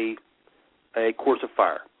for a course of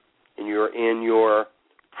fire, and you're in your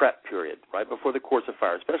prep period, right before the course of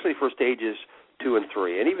fire, especially for stages 2 and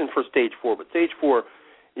 3, and even for stage 4. But stage 4,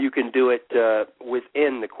 you can do it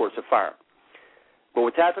within the course of fire. But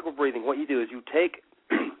with tactical breathing, what you do is you take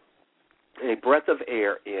a breath of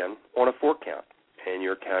air in on a 4 count, and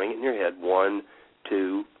you're counting it in your head, 1,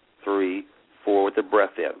 2, 3, 4 with the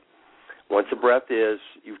breath in. Once the breath is,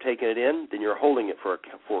 you've taken it in, then you're holding it for a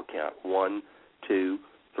 4 count, 1, 2,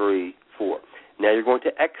 3, 4. Now you're going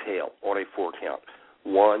to exhale on a 4 count,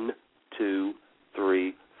 1, 2,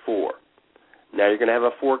 3, 4. Now you're going to have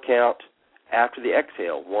a 4 count after the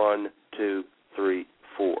exhale, 1, 2, 3,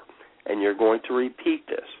 4. And you're going to repeat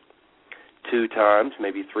this 2 times,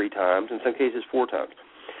 maybe 3 times, in some cases 4 times.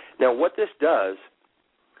 Now what this does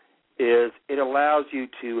is it allows you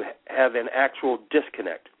to have an actual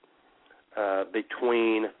disconnect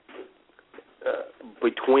between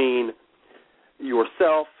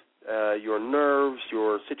yourself, your nerves,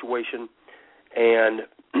 your situation, and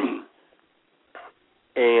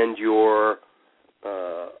your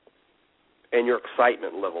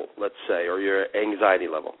excitement level, let's say, or your anxiety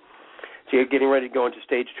level. So you're getting ready to go into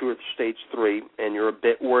stage 2 or stage 3, and you're a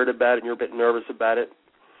bit worried about it, and you're a bit nervous about it.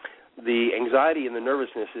 The anxiety and the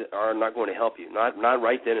nervousness are not going to help you, not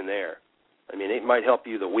right then and there. I mean, it might help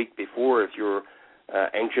you the week before if you're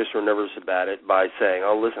anxious or nervous about it by saying,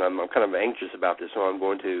 oh, listen, I'm kind of anxious about this, so I'm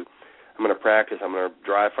going to practice, I'm going to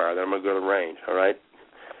dry fire, then I'm going to go to the range, all right?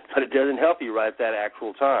 But it doesn't help you right at that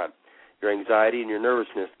actual time. Your anxiety and your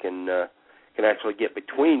nervousness can actually get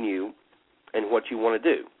between you and what you want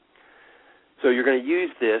to do. So you're going to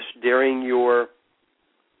use this during your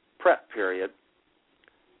prep period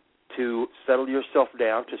to settle yourself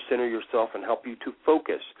down, to center yourself, and help you to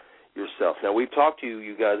focus yourself. Now, we've talked to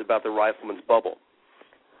you guys about the rifleman's bubble,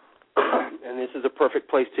 and this is a perfect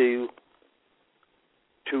place to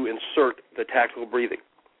insert the tactical breathing,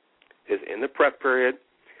 is in the prep period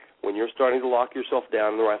when you're starting to lock yourself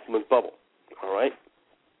down in the rifleman's bubble, all right?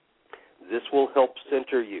 This will help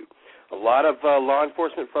center you. A lot of law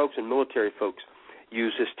enforcement folks and military folks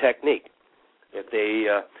use this technique. If they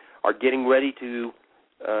are getting ready to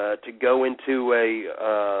go into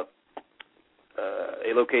a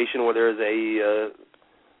location where there's a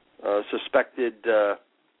suspected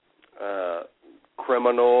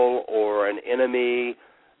criminal or an enemy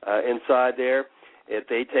inside there, if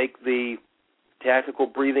they take the tactical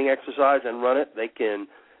breathing exercise and run it, they can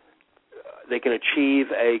achieve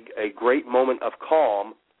a great moment of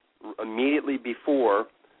calm immediately before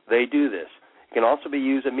they do this. It can also be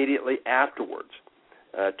used immediately afterwards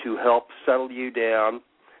to help settle you down,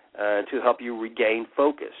 to help you regain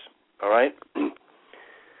focus, all right?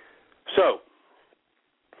 So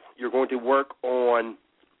you're going to work on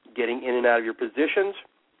getting in and out of your positions.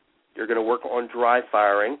 You're going to work on dry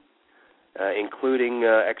firing, including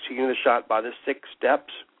executing the shot by the 6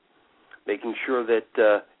 steps, making sure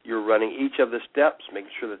that you're running each of the steps,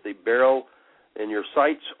 making sure that the barrel and your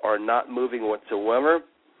sights are not moving whatsoever.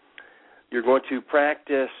 You're going to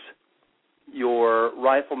practice your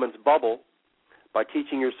rifleman's bubble by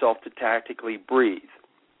teaching yourself to tactically breathe.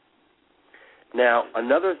 Now,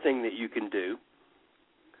 another thing that you can do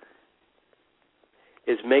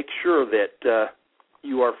is make sure that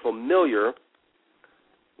you are familiar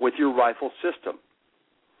with your rifle system.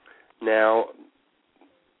 Now,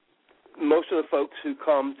 most of the folks who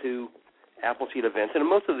come to Appleseed events, and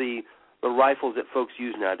most of the rifles that folks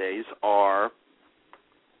use nowadays are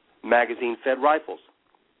magazine-fed rifles.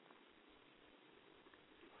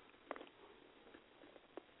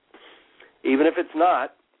 Even if it's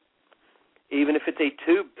not, even if it's a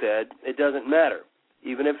tube-fed, it doesn't matter.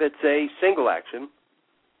 Even if it's a single action,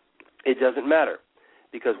 it doesn't matter.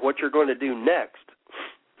 Because what you're going to do next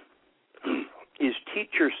is teach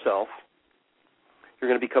yourself, you're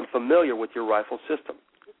going to become familiar with your rifle system.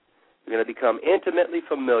 You're going to become intimately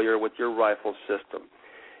familiar with your rifle system.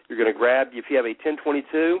 You're going to grab, if you have a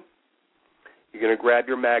 1022, you're going to grab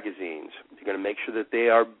your magazines. You're going to make sure that they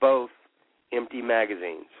are both empty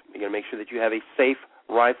magazines. You're going to make sure that you have a safe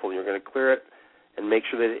rifle. You're going to clear it and make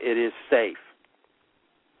sure that it is safe.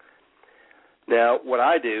 Now, what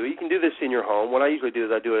I do, you can do this in your home. What I usually do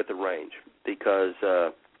is I do it at the range because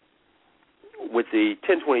with the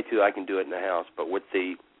 10-22 I can do it in the house, but with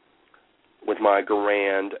my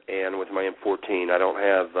Garand and with my M14 I don't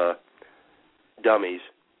have dummies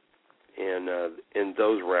in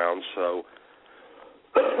those rounds, so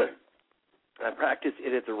I practice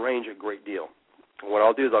it at the range a great deal. What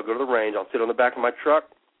I'll do is I'll go to the range, I'll sit on the back of my truck,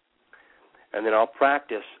 and then I'll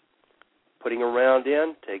practice putting a round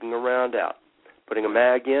in, taking a round out, putting a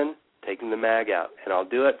mag in, taking the mag out, and I'll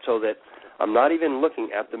do it so that I'm not even looking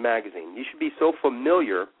at the magazine. You should be so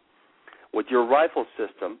familiar with your rifle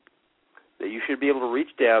system that you should be able to reach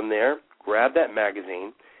down there, grab that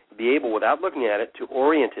magazine, be able, without looking at it, to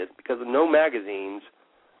orient it, because no magazines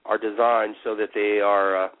are designed so that they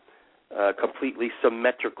are completely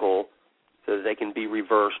symmetrical so that they can be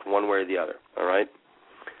reversed one way or the other, all right?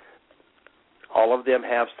 All of them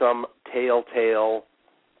have some telltale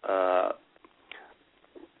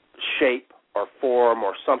shape or form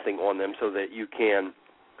or something on them so that you can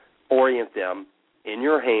orient them in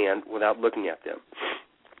your hand without looking at them.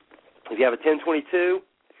 If you have a 10-22,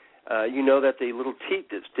 you know that the little teat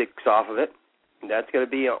that sticks off of it, that's going to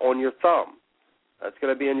be on your thumb. That's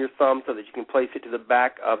going to be on your thumb so that you can place it to the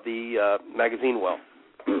back of the magazine well.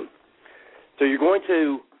 So you're going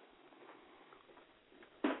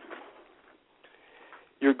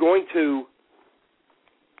to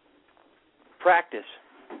practice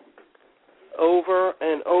over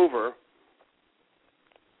and over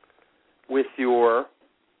with your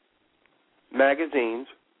magazines,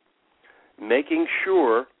 making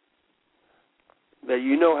sure that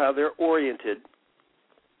you know how they're oriented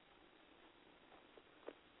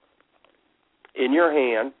in your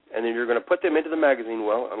hand, and then you're going to put them into the magazine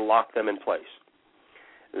well and lock them in place.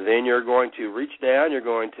 Then you're going to reach down, you're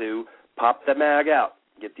going to pop the mag out,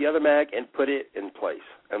 get the other mag, and put it in place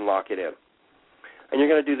and lock it in. And you're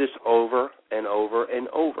going to do this over and over and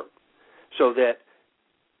over so that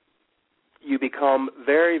you become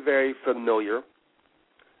very, very familiar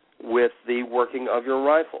with the working of your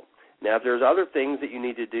rifle. Now, if there's other things that you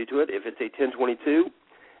need to do to it, if it's a 10-22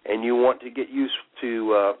 and you want to get used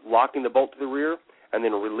to locking the bolt to the rear and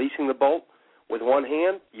then releasing the bolt with one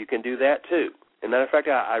hand, you can do that too. As a matter of fact,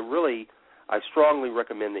 I strongly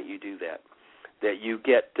recommend that you do that. That you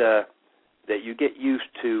get used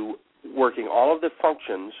to working all of the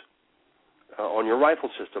functions on your rifle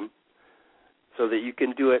system so that you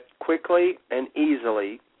can do it quickly and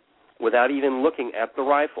easily without even looking at the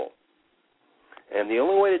rifle. And the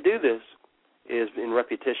only way to do this is in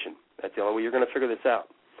repetition. That's the only way you're going to figure this out.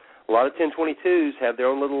 A lot of 10-22s have their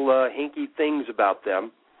own little hinky things about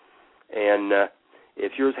them, and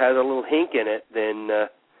if yours has a little hink in it, then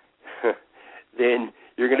then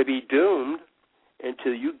you're going to be doomed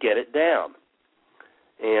until you get it down.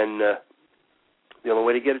 And the only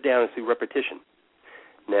way to get it down is through repetition.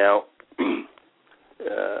 Now,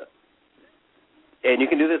 and you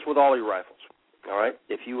can do this with all your rifles, all right?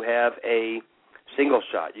 If you have a single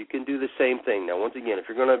shot, you can do the same thing. Now, once again, if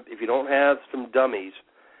you don't have some dummies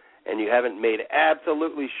and you haven't made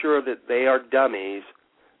absolutely sure that they are dummies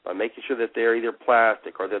by making sure that they're either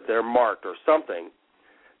plastic or that they're marked or something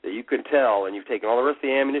that you can tell, and you've taken all the rest of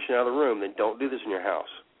the ammunition out of the room, then don't do this in your house.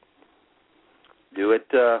 Do it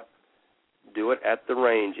at the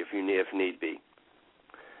range if need be.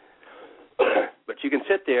 But you can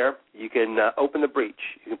sit there, you can open the breech,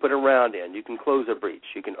 you can put a round in, you can close a breech,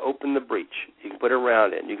 you can open the breech, you can put a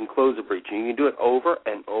round in, you can close a breech, and you can do it over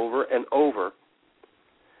and over and over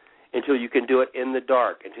until you can do it in the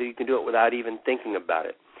dark, until you can do it without even thinking about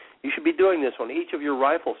it. You should be doing this on each of your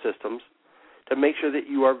rifle systems to make sure that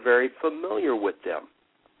you are very familiar with them.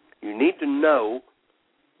 You need to know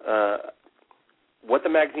what the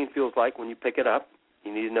magazine feels like when you pick it up.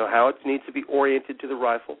 You need to know how it needs to be oriented to the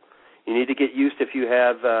rifle. You need to get used, if you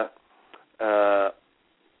have an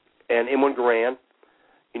M1 Garand,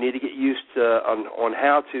 you need to get used on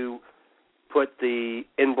how to put the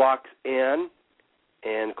end blocks in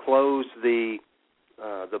and close the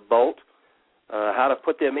bolt, how to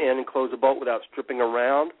put them in and close the bolt without stripping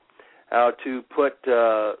around, how to put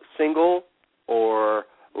single or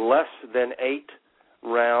less than 8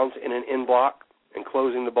 rounds in an end block and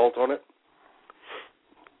closing the bolt on it.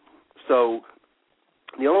 So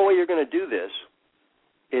the only way you're going to do this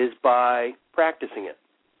is by practicing it.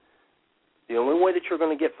 The only way that you're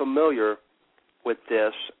going to get familiar with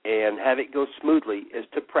this and have it go smoothly is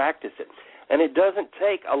to practice it. And it doesn't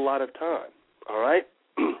take a lot of time, all right?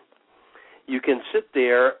 You can sit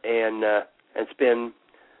there and spend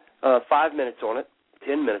 5 minutes on it,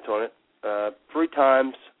 10 minutes on it, 3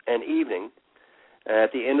 times an evening.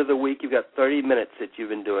 At the end of the week, you've got 30 minutes that you've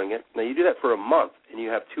been doing it. Now, you do that for a month, and you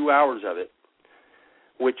have 2 hours of it,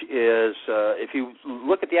 which is, if you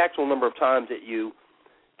look at the actual number of times that you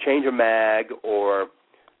change a mag or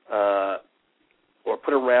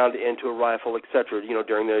put a round into a rifle, etc.,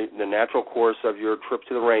 during the natural course of your trip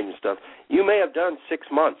to the range and stuff, you may have done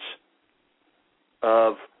 6 months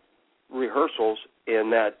of rehearsals in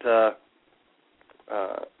that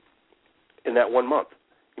 1 month.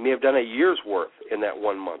 You may have done a year's worth in that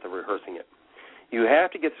 1 month of rehearsing it. You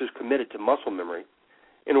have to get this committed to muscle memory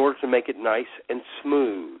in order to make it nice and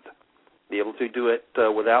smooth. Be able to do it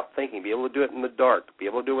without thinking. Be able to do it in the dark. Be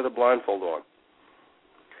able to do it with a blindfold on.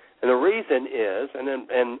 And the reason is,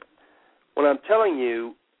 and when I'm telling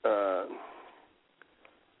you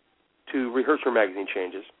to rehearse your magazine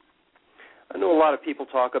changes, I know a lot of people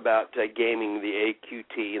talk about gaming the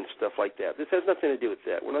AQT and stuff like that. This has nothing to do with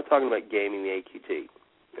that. We're not talking about gaming the AQT,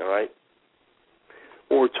 all right?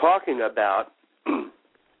 What we're talking about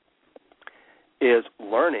is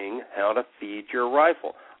learning how to feed your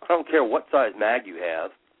rifle. I don't care what size mag you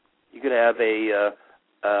have. You could have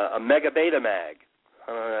a mega beta mag.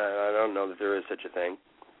 I don't know that there is such a thing.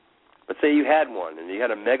 But say you had one, and you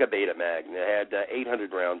had a mega beta mag, and it had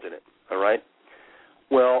 800 rounds in it, all right?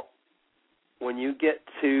 Well, when you get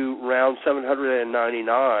to round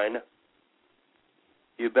 799,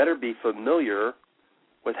 you better be familiar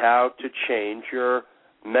with how to change your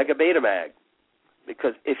mega beta mag.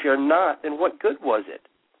 Because if you're not, then what good was it?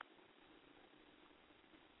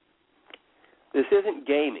 This isn't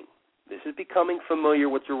gaming. This is becoming familiar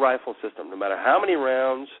with your rifle system. No matter how many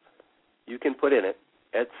rounds you can put in it,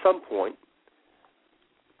 at some point,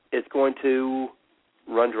 it's going to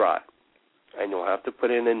run dry. And you'll have to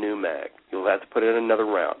put in a new mag. You'll have to put in another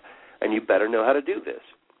round. And you better know how to do this.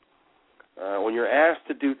 When you're asked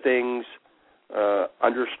to do things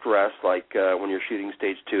under stress, like when you're shooting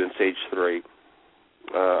stage 2 and stage 3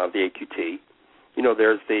 of the AQT,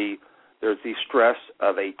 there's the stress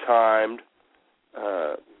of a timed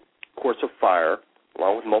course of fire,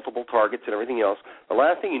 along with multiple targets and everything else. The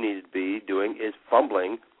last thing you need to be doing is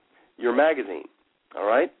fumbling your magazine, all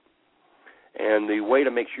right? And the way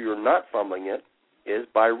to make sure you're not fumbling it is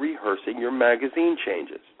by rehearsing your magazine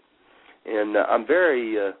changes. And I'm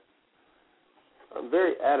very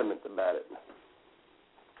adamant about it.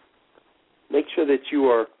 Make sure that you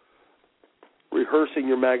are rehearsing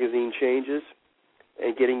your magazine changes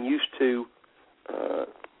and getting used to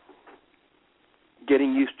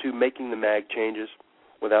making the mag changes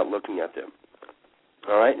without looking at them.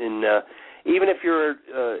 All right, and even if you're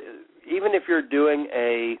doing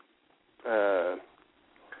an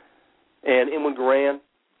M1 Garand,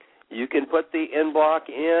 you can put the end block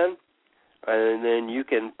in, and then you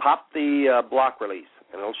can pop the block release,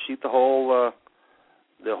 and it'll shoot the whole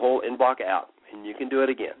end block out, and you can do it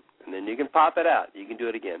again, and then you can pop it out. You can do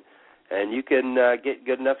it again, and you can get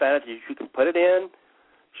good enough at it that you can put it in,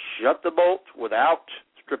 shut the bolt without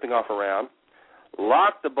stripping off a round,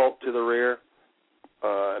 lock the bolt to the rear,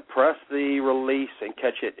 press the release, and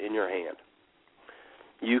catch it in your hand.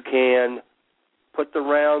 You can put the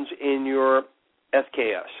rounds in your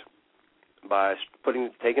SKS by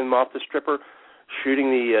taking them off the stripper, shooting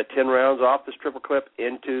the 10 rounds off the stripper clip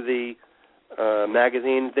into the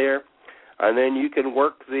magazine there, and then you can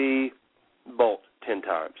work the bolt 10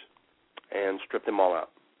 times and strip them all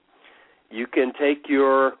out. You can take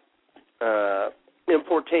your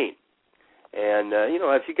M14, and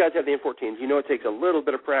if you guys have the M14s, it takes a little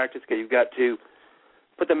bit of practice because you've got to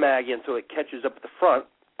put the mag in so it catches up at the front,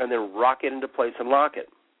 and then rock it into place and lock it.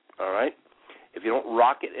 All right. If you don't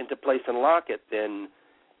rock it into place and lock it, then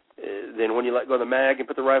when you let go of the mag and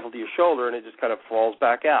put the rifle to your shoulder, and it just kind of falls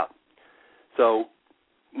back out. So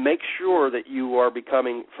make sure that you are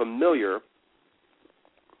becoming familiar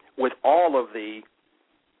with all of the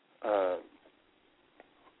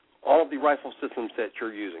rifle systems that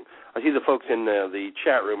you're using. I see the folks in the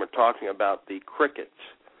chat room are talking about the crickets.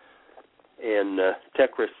 And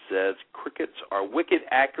Techris says, crickets are wicked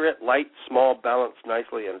accurate, light, small, balanced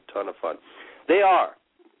nicely, and a ton of fun. They are,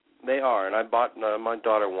 and I bought my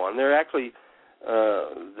daughter one. They're actually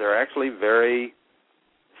very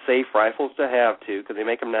safe rifles to have, too, because they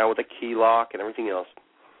make them now with a key lock and everything else.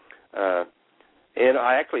 And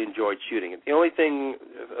I actually enjoyed shooting it. The only thing,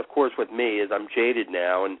 of course, with me is I'm jaded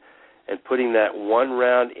now, and putting that one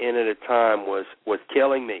round in at a time was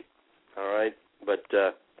killing me, all right?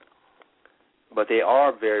 But they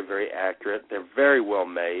are very, very accurate. They're very well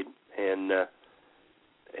made, and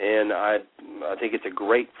I think it's a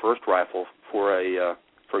great first rifle for a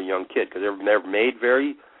young kid because they're made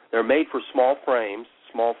very, They're made for small frames,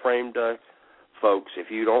 small-framed folks. If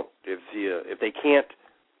they can't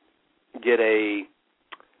get a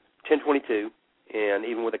 1022, and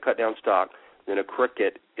even with a cut-down stock, then a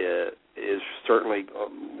cricket is certainly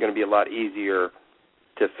going to be a lot easier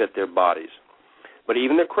to fit their bodies. But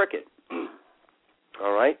even the cricket,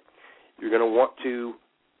 all right, you're going to want to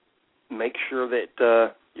make sure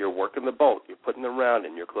that you're working the bolt, you're putting the round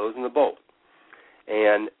in, you're closing the bolt.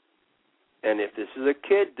 And if this is a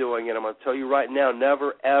kid doing it, I'm going to tell you right now,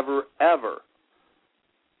 never, ever, ever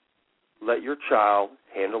let your child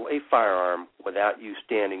handle a firearm without you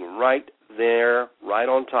standing right there, right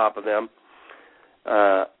on top of them,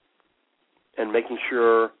 and making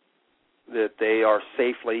sure that they are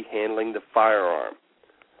safely handling the firearm.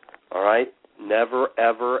 All right? Never,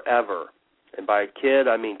 ever, ever. And by a kid,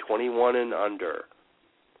 I mean 21 and under.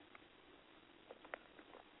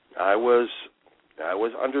 I was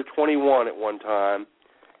under 21 at one time,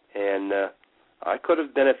 and I could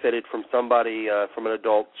have benefited from somebody, from an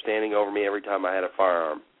adult standing over me every time I had a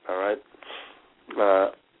firearm. All right?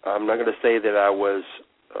 I'm not going to say that I was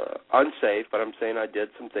unsafe, but I'm saying I did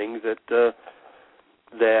some things that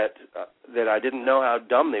I didn't know how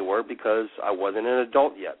dumb they were because I wasn't an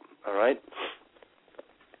adult yet. All right?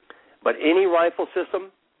 But any rifle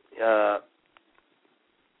system,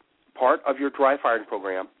 part of your dry firing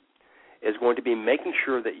program is going to be making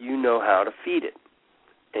sure that you know how to feed it.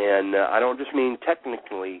 And I don't just mean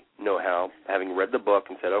technically know how, having read the book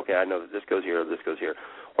and said, okay, I know that this goes here, this goes here.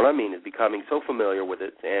 What I mean is becoming so familiar with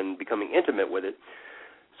it and becoming intimate with it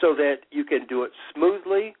so that you can do it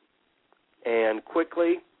smoothly and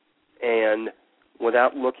quickly and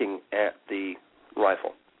without looking at the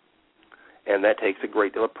rifle. And that takes a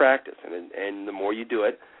great deal of practice. And the more you do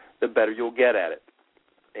it, the better you'll get at it.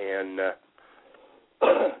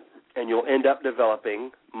 And you'll end up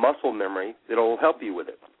developing muscle memory that will help you with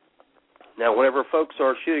it. Now, whenever folks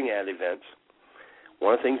are shooting at events,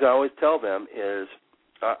 one of the things I always tell them is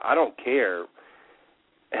I don't care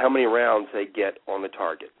how many rounds they get on the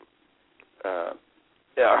target,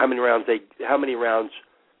 how many rounds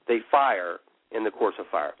they fire in the course of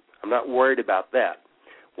fire. I'm not worried about that.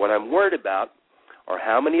 What I'm worried about are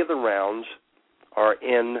how many of the rounds are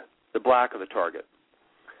in the black of the target.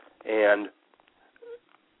 And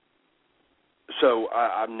so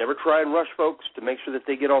I never try and rush folks to make sure that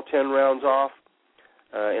they get all 10 rounds off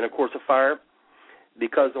in a course of fire,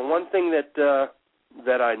 because the one thing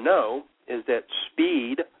that I know is that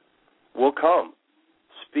speed will come.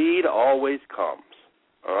 Speed always comes,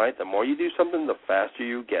 all right? The more you do something, the faster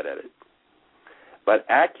you get at it. But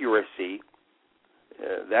accuracy,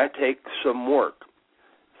 that takes some work.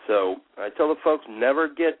 So I tell the folks, never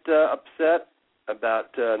get upset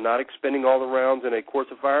about not expending all the rounds in a course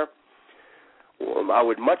of fire. I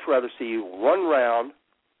would much rather see one round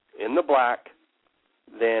in the black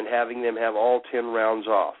than having them have all 10 rounds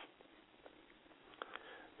off.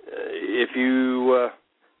 If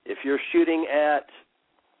you're shooting at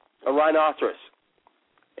a rhinoceros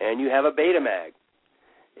and you have a beta mag,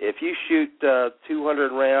 if you shoot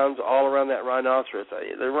 200 rounds all around that rhinoceros,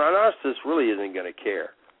 the rhinoceros really isn't going to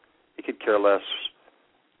care. It could care less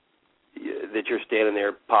that you're standing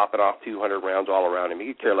there popping off 200 rounds all around him. He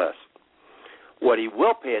could care less. What he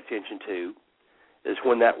will pay attention to is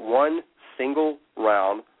when that one single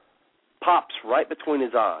round pops right between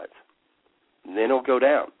his eyes. And then it'll go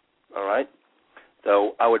down, all right?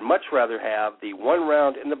 So I would much rather have the one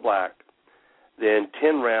round in the black than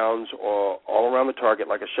 10 rounds all around the target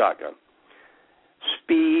like a shotgun.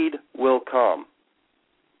 Speed will come.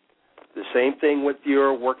 The same thing with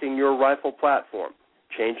working your rifle platform,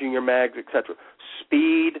 changing your mags, etc.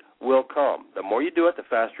 Speed will come. The more you do it, the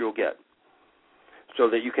faster you'll get, so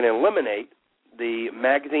that you can eliminate the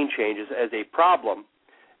magazine changes as a problem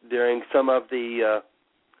during some of the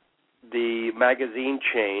magazine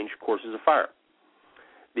change courses of fire.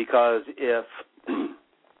 Because if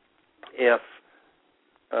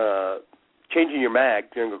changing your mag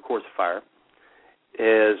during a course of fire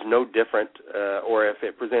is no different, or if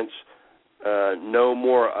it presents no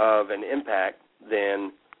more of an impact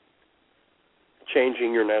than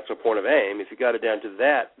changing your natural point of aim, if you got it down to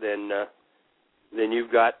that, then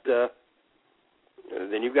you've got it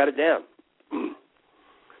down.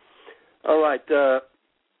 All right.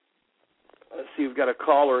 Let's see. We've got a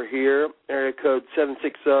caller here. Area code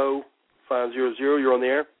 760-500. You're on the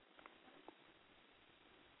air.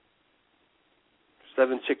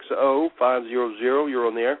 760-500. You're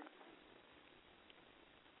on the air.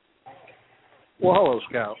 Well, hello,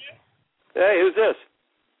 Scout. Hey, who's this?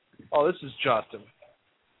 Oh, this is Justin.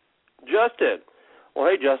 Justin. Well,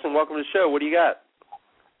 hey, Justin, welcome to the show. What do you got?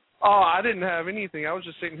 Oh, I didn't have anything. I was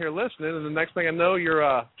just sitting here listening, and the next thing I know,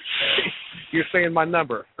 you're saying my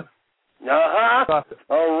number. Uh-huh.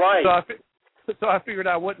 All right. So I figured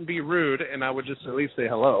I wouldn't be rude, and I would just at least say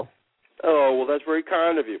hello. Oh, well, that's very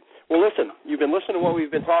kind of you. Well, listen, you've been listening to what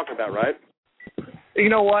we've been talking about, right? You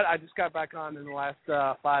know what? I just got back on in the last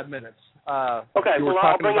 5 minutes. Okay, well,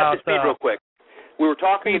 I'll bring up the speed real quick. We were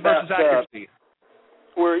talking about accuracy.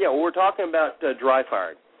 We're talking about dry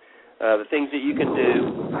firing, the things that you can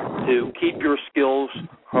do to keep your skills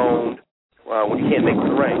honed when you can't make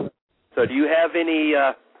the rain. So, do you have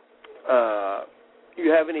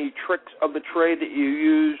any tricks of the trade that you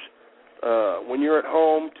use when you're at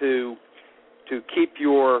home to keep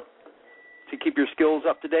your skills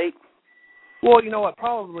up to date? Well, you know what?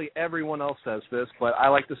 Probably everyone else says this, but I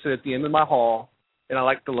like to sit at the end of my hall, and I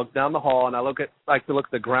like to look down the hall, and I like to look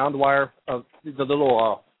at the ground wire of the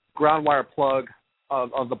little ground wire plug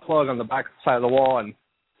of the plug on the back side of the wall, and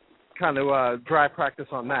kind of dry practice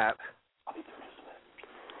on that.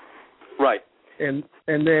 Right. And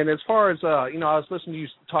then as far as I was listening to you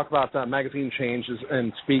talk about magazine changes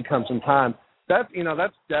and speed comes in time. That's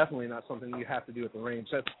definitely not something you have to do at the range.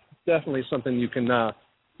 That's definitely something you can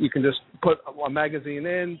just put a magazine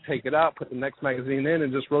in, take it out, put the next magazine in,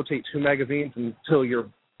 and just rotate 2 magazines until your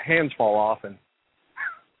hands fall off, and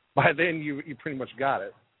by then you pretty much got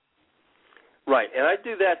it. Right, and I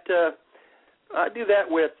do that.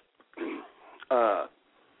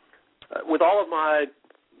 With all of my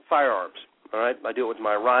firearms. All right, I do it with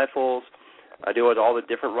my rifles. I do it with all the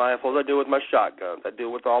different rifles. I do it with my shotguns. I do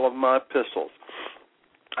it with all of my pistols.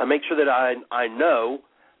 I make sure that I know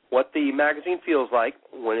what the magazine feels like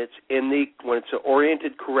when it's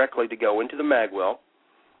oriented correctly to go into the mag well,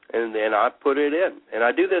 and then I put it in. And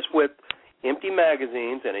I do this with empty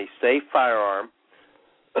magazines and a safe firearm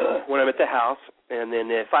when I'm at the house. And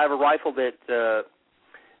then if I have a rifle that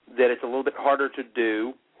it's a little bit harder to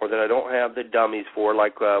do, or that I don't have the dummies for,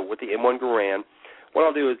 like with the M1 Garand, what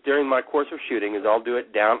I'll do is during my course of shooting is I'll do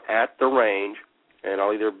it down at the range, and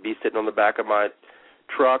I'll either be sitting on the back of my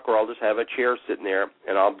truck or I'll just have a chair sitting there,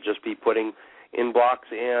 and I'll just be putting in blocks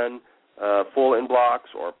in, full in blocks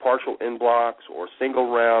or partial in blocks or single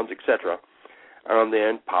rounds, etc., and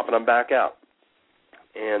then popping them back out.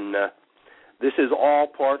 And this is all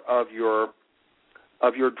part of your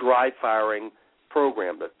dry firing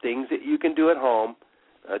program, the things that you can do at home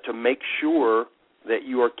to make sure that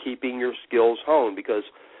you are keeping your skills honed. Because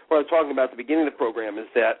what I was talking about at the beginning of the program is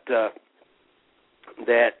that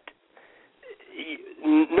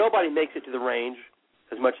nobody makes it to the range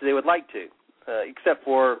as much as they would like to, except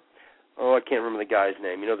for, I can't remember the guy's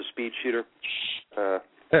name. You know, the speed shooter?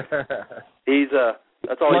 That's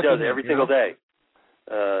all he does every single day.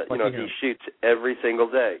 He shoots every single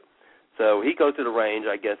day. So he goes to the range,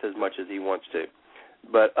 I guess, as much as he wants to.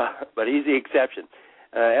 But he's the exception.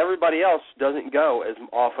 Everybody else doesn't go as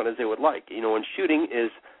often as they would like. And shooting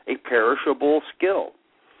is a perishable skill.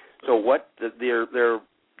 So there are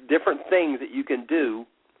different things that you can do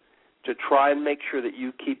to try and make sure that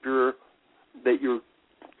you're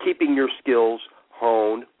keeping your skills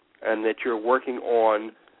honed and that you're working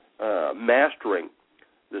on mastering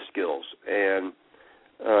the skills. And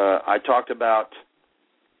I talked about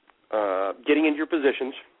getting into your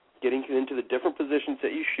positions, getting into the different positions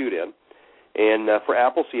that you shoot in. And for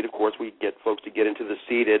Appleseed, of course, we get folks to get into the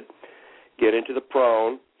seated, get into the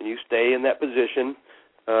prone, and you stay in that position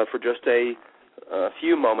for just a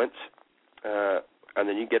few moments, and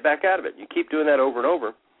then you get back out of it. You keep doing that over and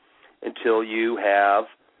over until you have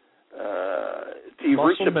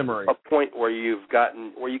reached a point where you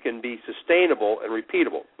can be sustainable and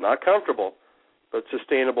repeatable. Not comfortable, but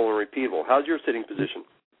sustainable and repeatable. How's your sitting position?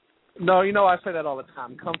 No, I say that all the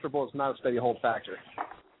time. Comfortable is not a steady hold factor.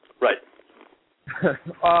 Right.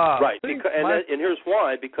 Right, and here's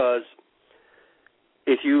why. Because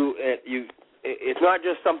if it's not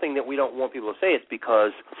just something that we don't want people to say. It's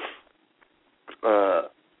because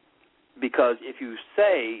if you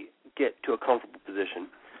say get to a comfortable position,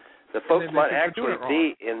 the folks might actually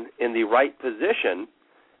be in the right position,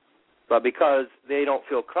 but because they don't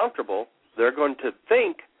feel comfortable, they're going to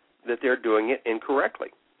think that they're doing it incorrectly.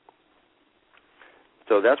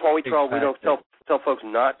 So that's why we don't tell folks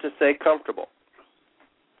not to say comfortable.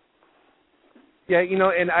 Yeah,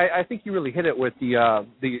 and I think you really hit it with the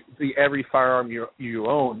every firearm you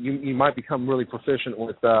own. You might become really proficient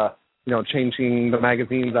with changing the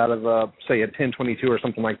magazines out of say a 10-22 or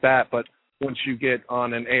something like that. But once you get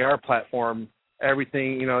on an AR platform,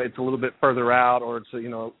 everything it's a little bit further out, or it's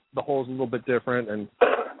the hole's a little bit different, and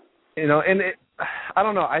I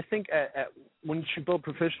don't know. I think once you build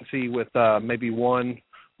proficiency with maybe one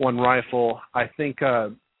rifle, I think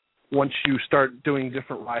once you start doing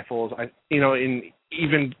different rifles, in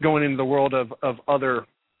even going into the world of other,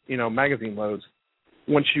 magazine loads,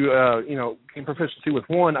 once you, gain proficiency with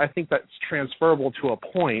one, I think that's transferable to a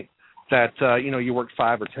point that, you work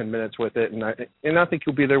 5 or 10 minutes with it, and I think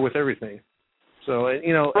you'll be there with everything. So, right.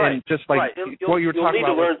 And just like right. what you were talking about. You'll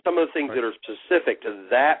need to learn some of the things that are specific to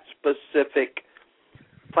that specific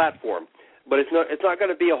platform, but it's not going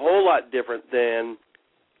to be a whole lot different than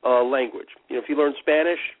language. If you learn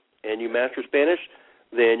Spanish and you master Spanish,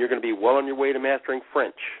 then you're going to be well on your way to mastering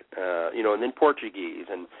French, and then Portuguese,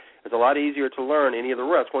 and it's a lot easier to learn any of the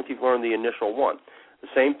rest once you've learned the initial one. The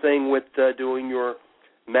same thing with doing your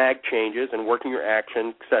mag changes and working your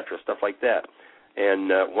action, etc., stuff like that. And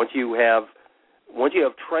once you have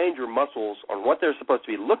trained your muscles on what they're supposed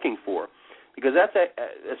to be looking for, because that's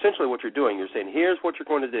essentially what you're doing. You're saying, here's what you're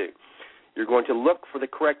going to do. You're going to look for the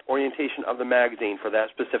correct orientation of the magazine for that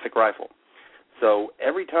specific rifle. So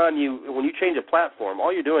every time when you change a platform,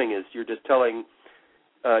 all you're doing is you're just telling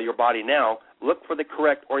your body now, look for the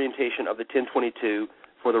correct orientation of the 1022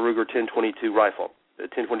 for the Ruger 1022 rifle, the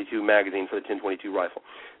 1022 magazine for the 1022 rifle.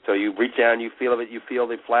 So you reach down, you feel it, you feel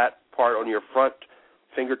the flat part on your front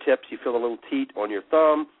fingertips, you feel the little teat on your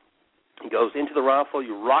thumb. It goes into the rifle,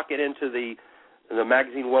 you rock it into the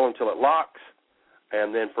magazine well until it locks.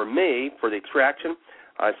 And then for me, for the extraction,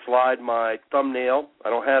 I slide my thumbnail. I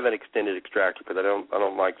don't have an extended extractor because I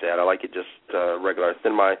don't like that. I like it just regular. I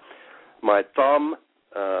send my thumb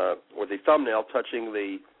or the thumbnail touching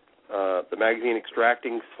the magazine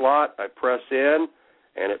extracting slot. I press in,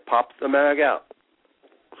 and it pops the mag out.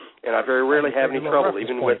 And I very rarely have any trouble,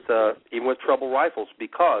 even with trouble rifles,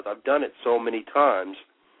 because I've done it so many times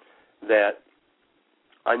that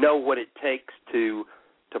I know what it takes to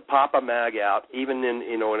pop a mag out, even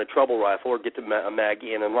in a trouble rifle, or get the mag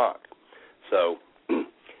in and locked. So, and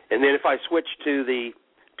then if I switch to the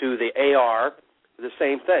AR, the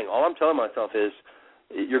same thing. All I'm telling myself is,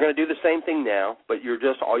 you're going to do the same thing now, but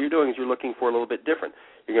all you're doing is you're looking for a little bit different.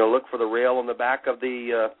 You're going to look for the rail on the back of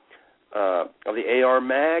the AR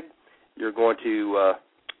mag. You're going to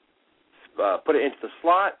put it into the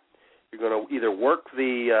slot. You're going to either work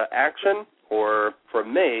the action, or for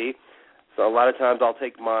me, so a lot of times I'll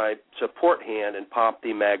take my support hand and pop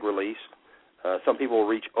the mag release. Some people will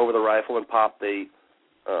reach over the rifle and pop the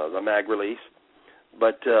mag release,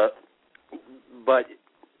 but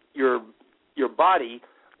your body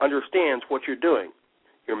understands what you're doing.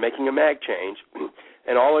 You're making a mag change,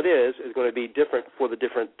 and all it is going to be different for the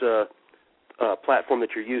different platform that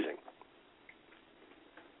you're using.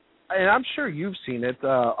 And I'm sure you've seen it. A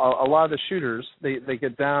lot of the shooters, they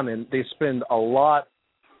get down and they spend a lot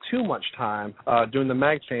too much time doing the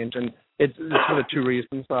mag change, and it's for the two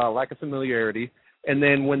reasons: lack of familiarity, and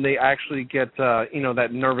then when they actually get that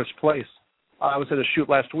nervous place. I was at a shoot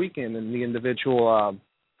last weekend, and the individual,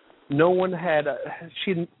 no one had.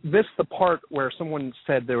 She missed the part where someone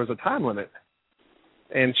said there was a time limit,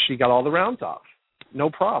 and she got all the rounds off, no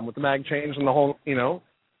problem with the mag change and the whole,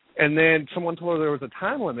 And then someone told her there was a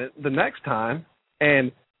time limit the next time,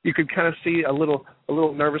 and you could kind of see a little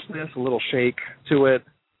nervousness, a little shake to it,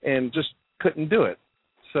 and just couldn't do it.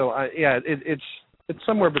 So it's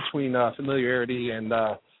somewhere between familiarity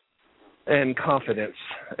and confidence,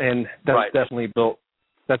 and that's right. definitely built.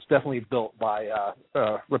 That's definitely built by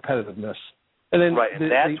repetitiveness. And then right,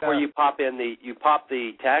 and that's where you pop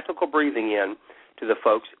the tactical breathing in to the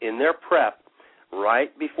folks in their prep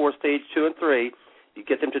right before stage 2 and 3. You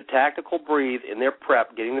get them to tactical breathe in their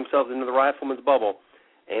prep, getting themselves into the rifleman's bubble,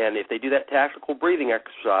 and if they do that tactical breathing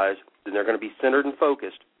exercise, then they're going to be centered and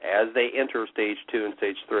focused as they enter stage 2 and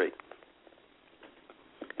stage 3.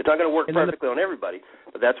 It's not going to work perfectly on everybody,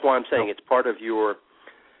 but that's why I'm saying it's part of your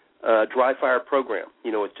dry fire program.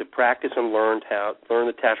 It's to practice and learn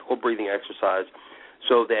the tactical breathing exercise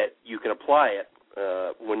so that you can apply it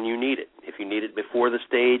when you need it. If you need it before the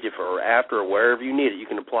stage, or after, or wherever you need it, you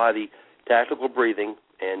can apply the tactical breathing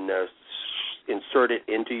and insert it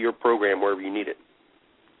into your program wherever you need it.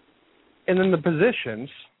 And then the positions,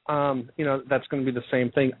 that's going to be the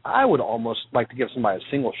same thing. I would almost like to give somebody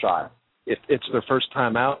a single shot if it's their first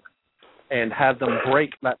time out, and have them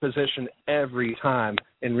break that position every time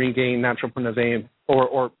and regain natural point of aim,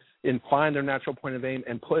 or find their natural point of aim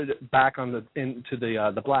and put it back into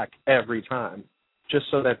the black every time, just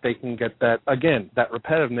so that they can get that. Again, that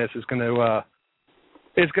repetitiveness is going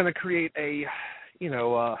to create a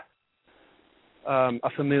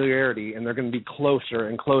familiarity, and they're going to be closer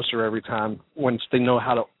and closer every time once they know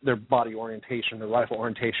their body orientation, their rifle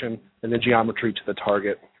orientation, and the geometry to the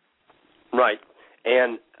target. Right,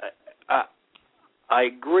 and I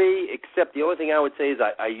agree, except the only thing I would say is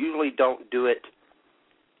I usually don't do it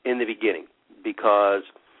in the beginning because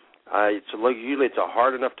usually it's a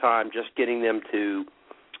hard enough time just getting them to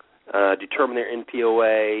determine their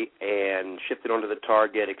NPOA and shift it onto the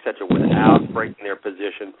target, et cetera, without breaking their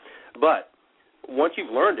position. But once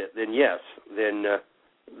you've learned it, then yes, then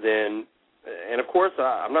and of course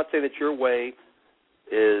I'm not saying that your way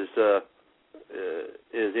is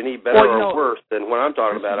any better or worse than what I'm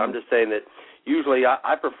talking about. I'm just saying that usually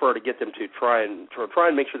I prefer to get them to try and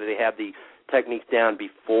make sure that they have the techniques down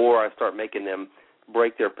before I start making them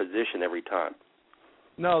break their position every time.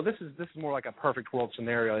 No, this is more like a perfect world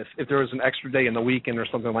scenario. If there was an extra day in the weekend or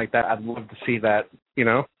something like that, I'd love to see that, you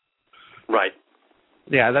know? Right.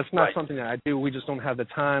 Yeah, that's not something that I do. We just don't have the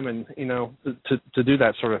time and, you know, to do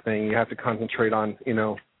that sort of thing. You have to concentrate on, you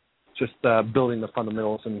know, just building the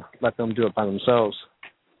fundamentals and let them do it by themselves.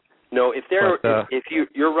 No, if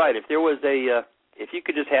you're right. If there was if you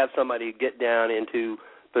could just have somebody get down into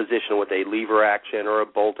position with a lever action or a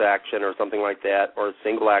bolt action or something like that, or a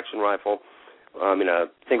single action rifle, a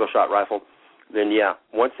single shot rifle, then yeah,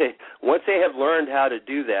 once they have learned how to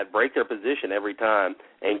do that, break their position every time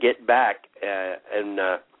and get back and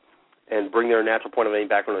bring their natural point of aim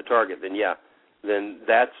back on the target, then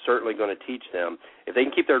that's certainly going to teach them. If they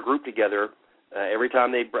can keep their group together every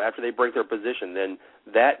time after they break their position, then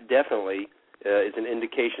that definitely is an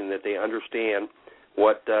indication that they understand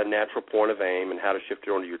what natural point of aim and how to shift it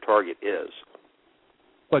onto your target is.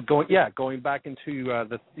 But going back into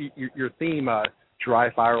your theme, dry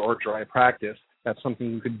fire or dry practice, that's something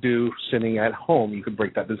you could do sitting at home. You could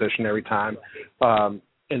break that position every time, and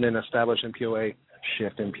then establish NPOA,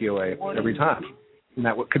 shift NPOA every time. And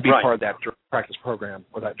that could be part of that practice program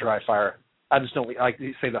or that dry fire. I just don't like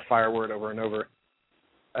to say the fire word over and over.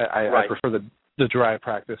 I prefer the dry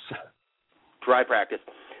practice. Dry practice.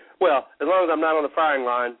 Well, as long as I'm not on the firing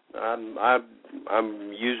line,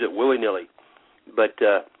 I'm use it willy-nilly. But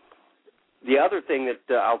the other thing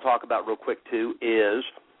that I'll talk about real quick, too, is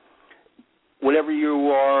whenever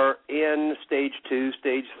you are in stage 2,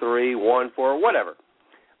 stage 3, 1, 4, whatever,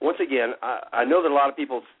 once again, I know that a lot of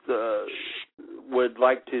people would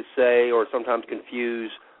like to say or sometimes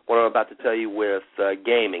confuse what I'm about to tell you with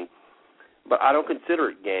gaming, but I don't consider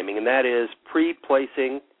it gaming, and that is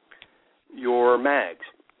pre-placing your mags,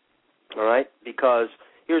 all right? Because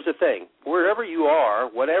here's the thing. Wherever you are,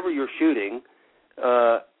 whatever you're shooting,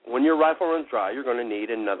 when your rifle runs dry, you're going to need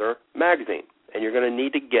another magazine, and you're going to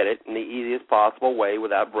need to get it in the easiest possible way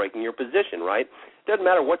without breaking your position, right? It doesn't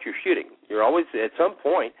matter what you're shooting. You're always, at some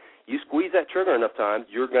point, you squeeze that trigger enough times,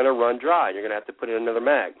 you're going to run dry. You're going to have to put in another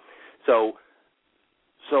mag. So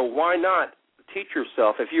why not teach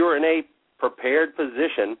yourself, if you're in a prepared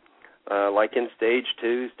position, like in stage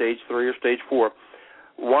 2, stage 3, or stage 4,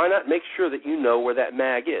 why not make sure that you know where that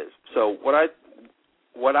mag is? So what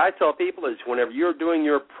I tell people is whenever you're doing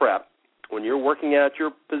your prep, when you're working out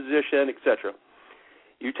your position, etc.,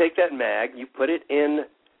 you take that mag, you put it in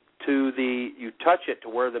you touch it to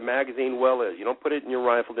where the magazine well is. You don't put it in your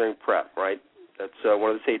rifle during prep, right? That's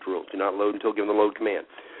one of the safety rules. Do not load until given the load command.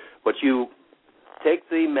 But you take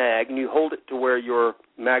the mag and you hold it to where your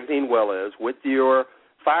magazine well is with your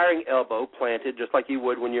firing elbow planted just like you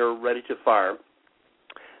would when you're ready to fire.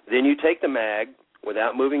 Then you take the mag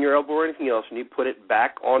without moving your elbow or anything else, and you put it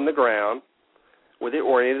back on the ground with it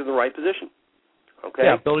oriented in the right position. Okay?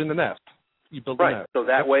 Yeah, building the nest. You build the nest. So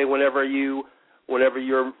that way whenever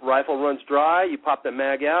your rifle runs dry, you pop the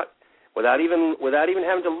mag out without even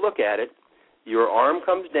having to look at it. Your arm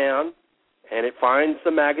comes down, and it finds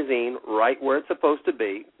the magazine right where it's supposed to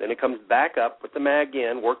be. Then it comes back up, put the mag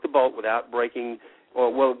in, work the bolt without breaking,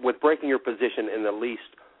 with breaking your position in the least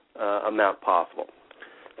amount possible.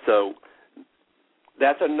 So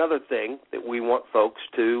that's another thing that we want folks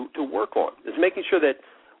to work on, is making sure that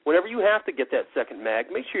whenever you have to get that second mag,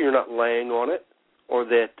 make sure you're not laying on it, or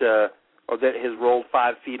that it has rolled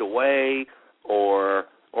 5 feet away, or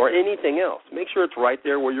anything else. Make sure it's right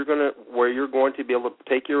there where you're going to be able to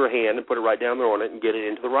take your hand and put it right down there on it and get it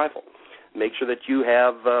into the rifle. Make sure that you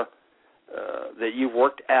have that you've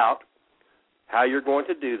worked out how you're going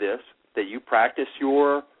to do this, that you practice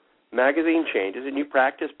your magazine changes, and you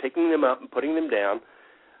practice picking them up and putting them down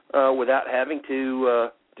without having to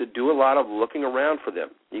do a lot of looking around for them.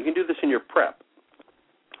 You can do this in your prep,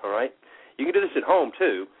 all right? You can do this at home,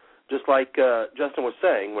 too, just like Justin was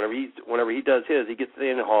saying. Whenever he does his, he gets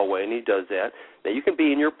in the hallway, and he does that. Now, you can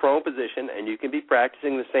be in your prone position, and you can be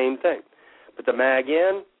practicing the same thing. Put the mag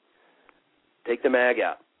in, take the mag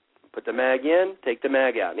out. Put the mag in, take the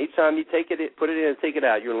mag out. And each time you take it, put it in and take it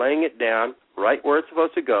out, you're laying it down right where it's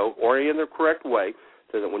supposed to go, oriented in the correct way,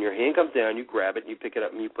 so that when your hand comes down, you grab it, and you pick it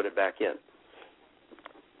up, and you put it back in.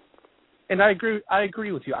 And I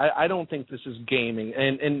agree with you. I don't think this is gaming,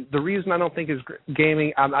 and the reason I don't think it's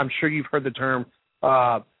gaming, I'm sure you've heard the term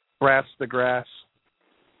grass the grass,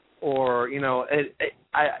 or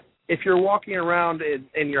if you're walking around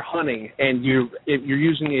and you're hunting and if you're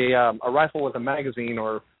using a rifle with a magazine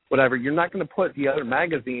or whatever, you're not going to put the other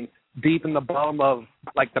magazine deep in the bottom of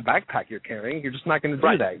like the backpack you're carrying. You're just not going to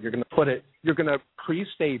do that. You're going to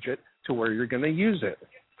pre-stage it to where you're going to use it.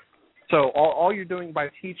 So all you're doing by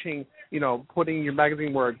teaching, putting your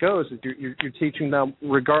magazine where it goes is you're teaching them,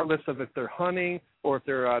 regardless of if they're hunting or if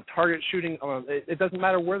they're target shooting, it doesn't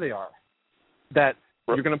matter where they are, that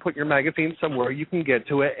you're going to put your magazine somewhere you can get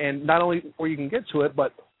to it, and not only where you can get to it,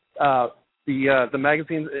 but the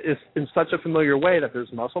magazine is in such a familiar way that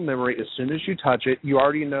there's muscle memory. As soon as you touch it, you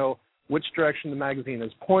already know which direction the magazine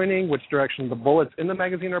is pointing, which direction the bullets in the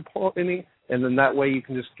magazine are pointing, and then that way you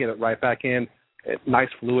can just get it right back in. Nice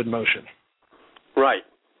fluid motion. Right.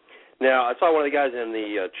 Now, I saw one of the guys in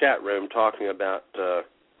the chat room talking about the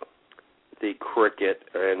cricket,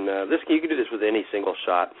 and you can do this with any single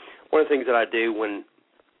shot. One of the things that I do when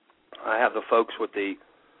I have the folks with the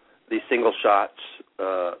single shots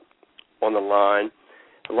on the line,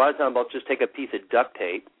 a lot of times I'll just take a piece of duct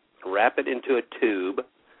tape, wrap it into a tube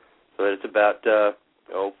so that it's about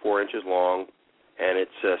 4 inches long, and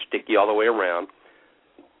it's sticky all the way around.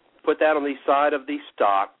 Put that on the side of the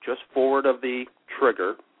stock, just forward of the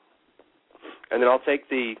trigger, and then I'll take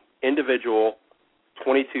the individual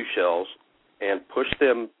 22 shells and push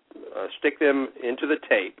them, stick them into the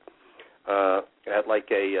tape at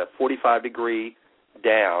like a 45-degree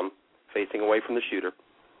down, facing away from the shooter,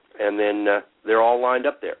 and then they're all lined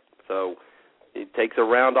up there. So he takes a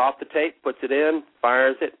round off the tape, puts it in,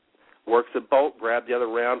 fires it, works the bolt, grabs the other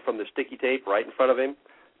round from the sticky tape right in front of him,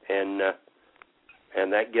 and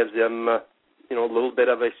that gives them, a little bit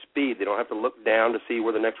of a speed. They don't have to look down to see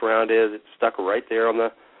where the next round is. It's stuck right there on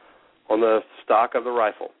the stock of the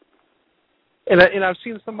rifle. And I've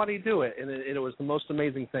seen somebody do it, and it was the most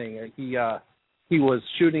amazing thing. He was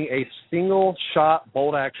shooting a single shot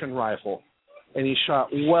bolt action rifle, and he shot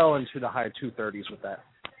well into the high 230s with that.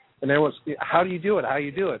 And there was, how do you do it? How do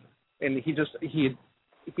you do it? And he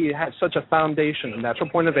had such a foundation, a natural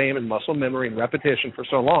point of aim, and muscle memory and repetition for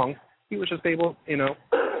so long. He was just able,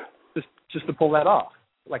 just to pull that off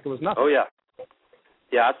like it was nothing. Oh, yeah.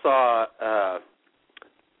 Yeah, I saw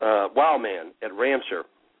Wildman at Ramsher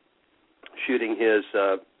shooting his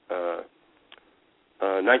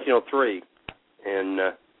 1903,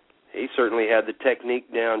 and he certainly had the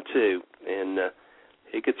technique down, too, and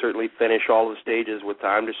he could certainly finish all the stages with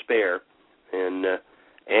time to spare and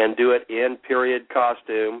do it in period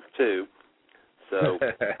costume, too. So...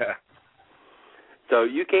 So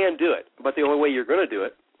you can do it, but the only way you're going to do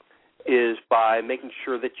it is by making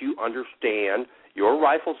sure that you understand your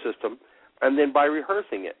rifle system, and then by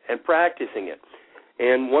rehearsing it and practicing it.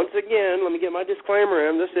 And once again, let me get my disclaimer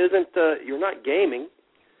in. This isn't, you're not gaming.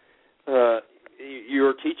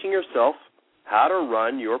 You're teaching yourself how to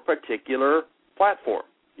run your particular platform.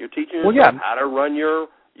 You're teaching yourself how to run your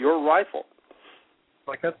rifle.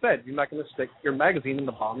 Like I said, you're not going to stick your magazine in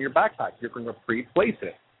the bottom of your backpack. You're going to pre-place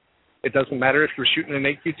it. It doesn't matter if you're shooting an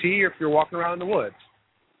AQT or if you're walking around in the woods.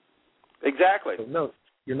 Exactly. So no,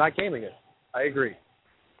 you're not gaming it. I agree.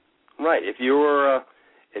 Right. If you're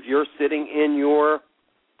sitting in your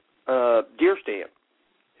deer stand,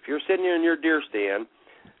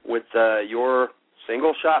 with your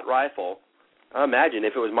single shot rifle, I imagine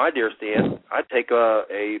if it was my deer stand, I'd take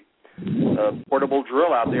a portable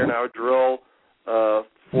drill out there and I would drill 4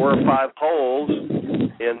 or 5 holes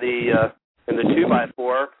in the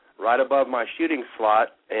 2x4. Right above my shooting slot,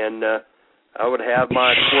 and I would have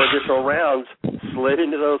my 4 additional rounds slid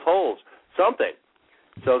into those holes, something,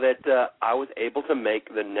 so that I was able to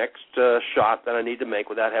make the next shot that I need to make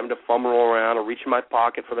without having to fumble around or reach in my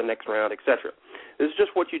pocket for the next round, etc. This is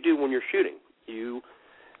just what you do when you're shooting. You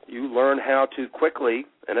learn how to quickly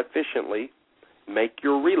and efficiently make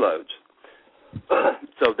your reloads.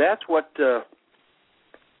 So that's what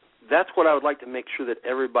I would like to make sure that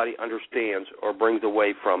everybody understands or brings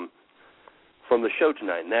away from the show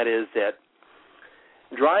tonight, and that is that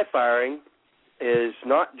dry firing is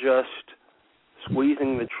not just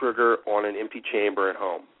squeezing the trigger on an empty chamber at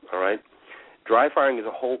home, all right? Dry firing is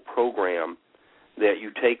a whole program that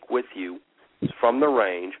you take with you from the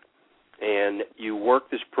range, and you work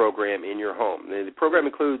this program in your home. The program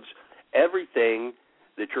includes everything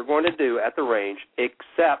that you're going to do at the range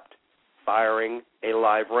except firing a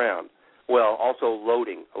live round. Well, also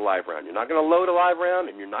loading a live round. You're not going to load a live round,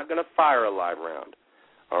 and you're not going to fire a live round.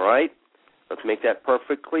 All right? Let's make that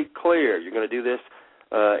perfectly clear. You're going to do this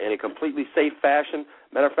in a completely safe fashion.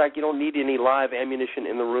 Matter of fact, you don't need any live ammunition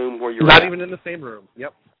in the room where you're not at. even in the same room.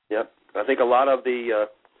 Yep. I think a lot of the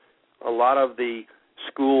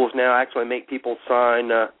schools now actually make people sign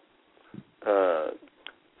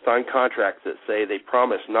contracts that say they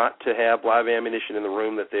promise not to have live ammunition in the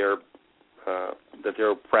room that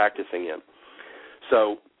they're practicing in.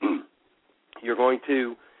 So you're going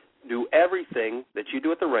to do everything that you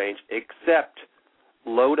do at the range except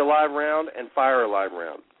load a live round and fire a live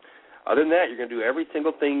round. Other than that, you're going to do every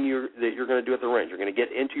single thing that you're going to do at the range. You're going to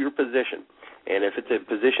get into your position. And if a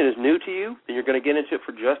position is new to you, then you're going to get into it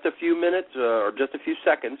for just a few minutes or just a few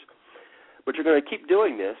seconds. But you're going to keep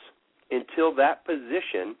doing this until that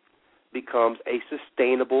position becomes a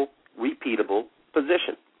sustainable, repeatable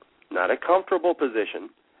position. Not a comfortable position,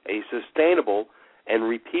 a sustainable and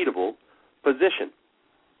repeatable position.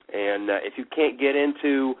 And if you can't get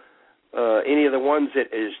into any of the ones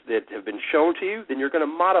that have been shown to you, then you're going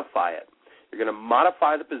to modify it. You're going to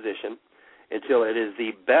modify the position until it is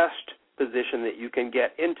the best position that you can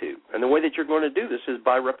get into. And the way that you're going to do this is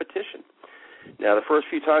by repetition. Now, the first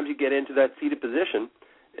few times you get into that seated position,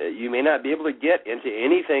 you may not be able to get into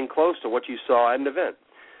anything close to what you saw at an event.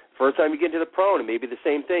 First time you get into the prone, it may be the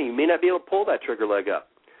same thing. You may not be able to pull that trigger leg up.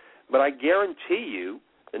 But I guarantee you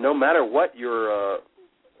that no matter what your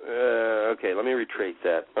okay, let me retrace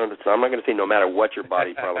that. I'm not going to say no matter what your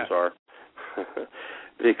body problems are,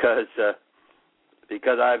 because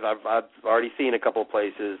I've already seen a couple of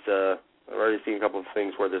places. I've already seen a couple of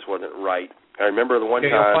things where this wasn't right. I remember the one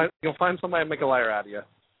time you'll find somebody to make a liar out of you.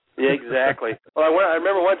 Yeah, exactly. Well, I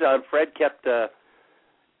remember one time Fred kept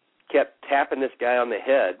tapping this guy on the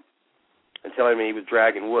head and telling me he was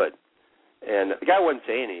dragging wood, and the guy wouldn't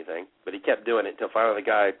say anything, but he kept doing it until finally the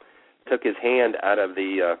guy took his hand out of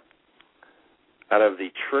the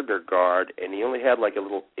trigger guard, and he only had like a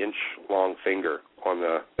little inch-long finger on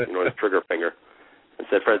the his trigger finger, and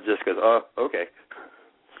said, Fred just goes, oh, okay.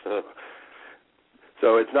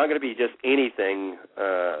 So it's not going to be just anything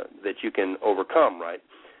that you can overcome, right?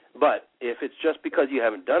 But if it's just because you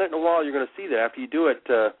haven't done it in a while, you're going to see that after you do it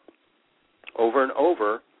over and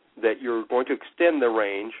over, that you're going to extend the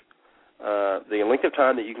range, the length of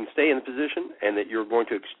time that you can stay in the position, and that you're going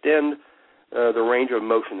to extend the range of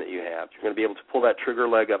motion that you have. You're going to be able to pull that trigger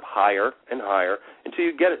leg up higher and higher until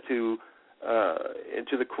you get it to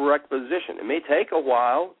into the correct position. It may take a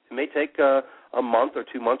while. It may take a month or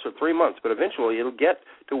 2 months or 3 months, but eventually it'll get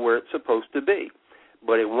to where it's supposed to be.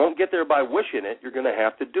 But it won't get there by wishing it. You're going to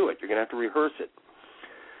have to do it. You're going to have to rehearse it.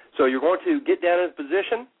 So you're going to get down in a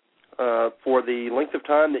position for the length of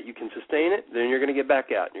time that you can sustain it. Then you're going to get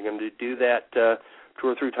back out. You're going to do that 2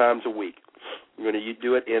 or 3 times a week. You're going to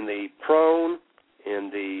do it in the prone, in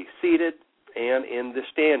the seated, and in the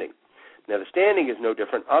standing. Now, the standing is no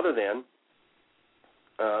different other than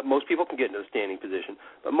most people can get into the standing position,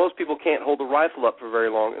 but most people can't hold the rifle up for very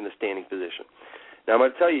long in the standing position. Now, I'm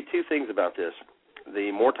going to tell you 2 things about this.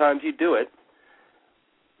 The more times you do it,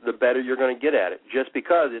 the better you're going to get at it, just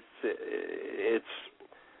because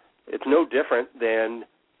it's no different than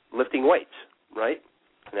lifting weights, right?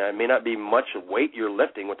 Now, it may not be much weight you're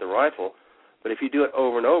lifting with the rifle, but if you do it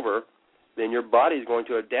over and over, then your body is going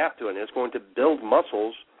to adapt to it, and it's going to build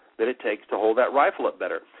muscles that it takes to hold that rifle up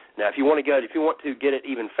better. Now, if you want to get it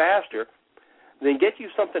even faster, then get you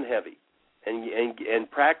something heavy,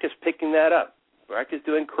 and practice picking that up. Practice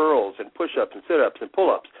doing curls and push-ups and sit-ups and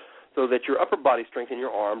pull-ups, so that your upper body strength and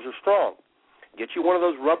your arms are strong. Get you one of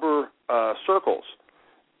those rubber circles,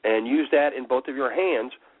 and use that in both of your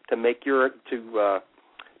hands to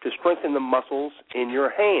strengthen the muscles in your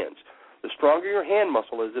hands. The stronger your hand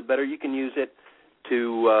muscle is, the better you can use it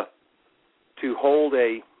to hold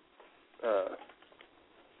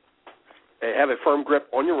have a firm grip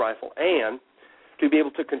on your rifle, and to be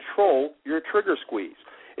able to control your trigger squeeze.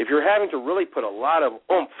 If you're having to really put a lot of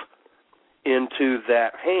oomph into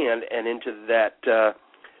that hand and into that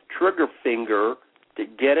trigger finger to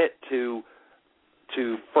get it to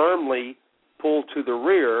firmly pull to the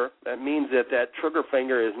rear, that means that trigger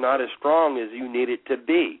finger is not as strong as you need it to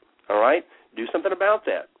be, all right? Do something about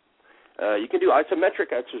that. You can do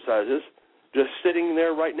isometric exercises just sitting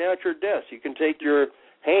there right now at your desk. You can take your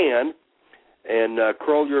hand and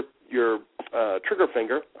curl your trigger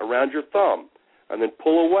finger around your thumb, and then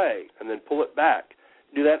pull away, and then pull it back.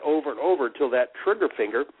 Do that over and over until that trigger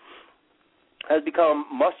finger has become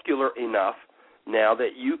muscular enough now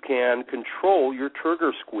that you can control your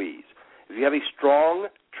trigger squeeze. If you have a strong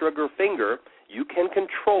trigger finger, you can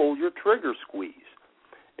control your trigger squeeze.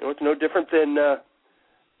 It's no different than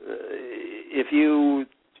if you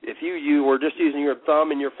were just using your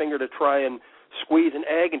thumb and your finger to try and squeeze an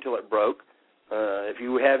egg until it broke. If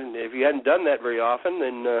you hadn't done that very often,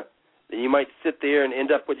 then you might sit there and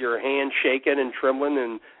end up with your hand shaking and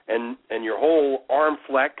trembling and your whole arm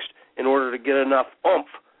flexed in order to get enough oomph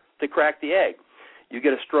to crack the egg. You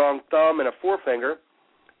get a strong thumb and a forefinger,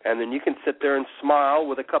 and then you can sit there and smile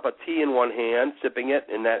with a cup of tea in one hand, sipping it,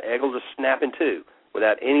 and that egg will just snap in two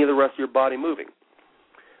without any of the rest of your body moving.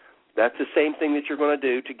 That's the same thing that you're going to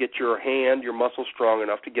do to get your hand, your muscles strong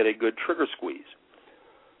enough to get a good trigger squeeze.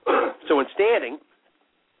 So in standing,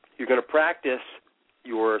 you're going to practice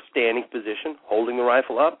your standing position, holding the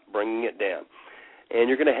rifle up, bringing it down. And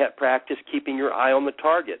you're going to practice keeping your eye on the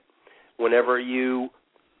target whenever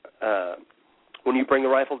when you bring the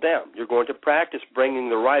rifle down. You're going to practice bringing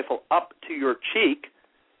the rifle up to your cheek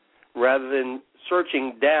rather than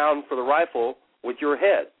searching down for the rifle with your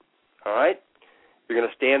head. All right? You're going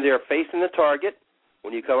to stand there facing the target.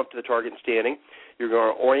 When you come up to the target and standing, you're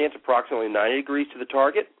going to orient approximately 90 degrees to the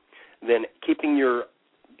target, then keeping your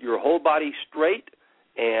whole body straight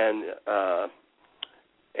and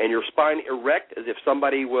your spine erect as if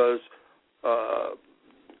somebody was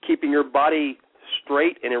keeping your body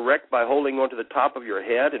straight and erect by holding onto the top of your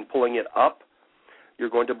head and pulling it up. You're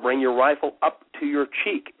going to bring your rifle up to your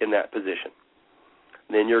cheek in that position.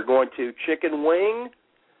 Then you're going to chicken wing,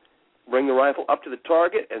 bring the rifle up to the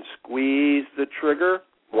target, and squeeze the trigger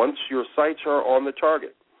once your sights are on the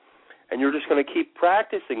target. And you're just going to keep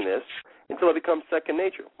practicing this until it becomes second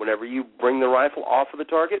nature. Whenever you bring the rifle off of the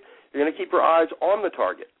target, you're going to keep your eyes on the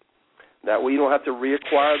target. That way you don't have to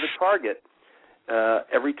reacquire the target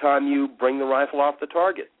every time you bring the rifle off the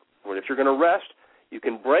target. But if you're going to rest, you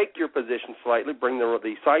can break your position slightly, bring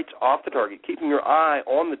the sights off the target, keeping your eye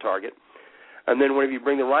on the target, and then whenever you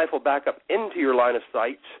bring the rifle back up into your line of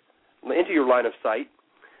sight, reacquire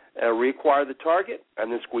the target,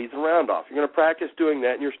 and then squeeze the round off. You're going to practice doing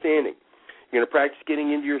that in your standing. You're going to practice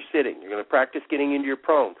getting into your sitting. You're going to practice getting into your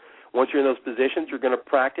prone. Once you're in those positions, you're going to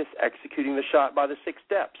practice executing the shot by the 6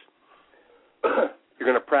 steps. You're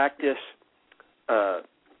going to practice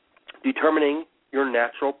determining your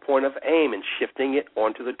natural point of aim and shifting it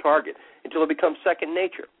onto the target until it becomes second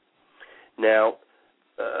nature. Now,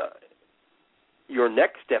 your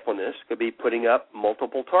next step on this could be putting up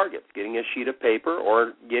multiple targets, getting a sheet of paper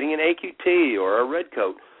or getting an AQT or a red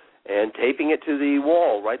coat and taping it to the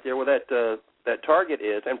wall right there where that target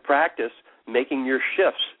is, and practice making your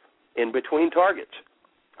shifts in between targets.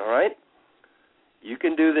 All right? You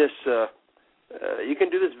can do this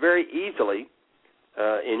very easily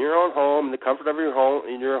in your own home, in the comfort of your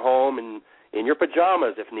home, and in your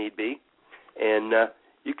pajamas if need be. And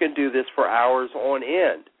you can do this for hours on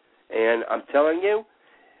end. And I'm telling you,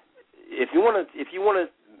 if you want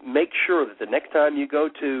to make sure that the next time you go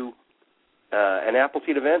to an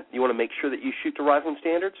Appleseed event, you want to make sure that you shoot to rifling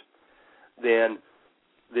standards, then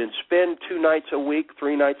spend 2 nights a week,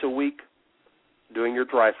 3 nights a week doing your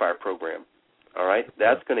dry fire program. All right?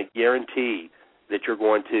 That's going to guarantee that you're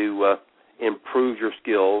going to improve your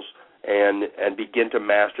skills and begin to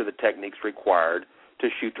master the techniques required to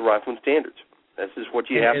shoot to rifling standards. This is what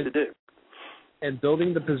you have to do. And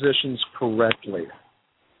building the positions correctly.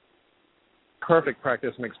 Perfect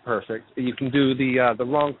practice makes perfect. You can do the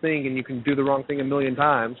wrong thing, and you can do the wrong thing a million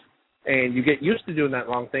times, and you get used to doing that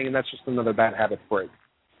wrong thing, and that's just another bad habit to break.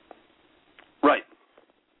 Right.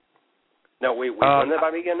 Now, wait, run that by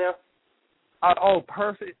me again now?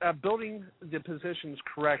 Perfect. Building the positions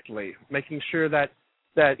correctly, making sure that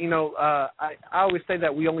I always say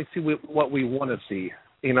that we only see what we want to see,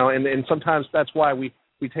 and sometimes that's why we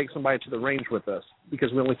take somebody to the range with us,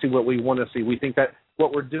 because we only see what we want to see. We think that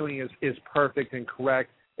what we're doing is perfect and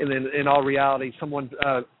correct, and then in all reality, someone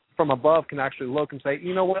from above can actually look and say,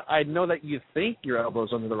 you know what, I know that you think your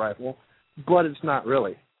elbow's under the rifle, but it's not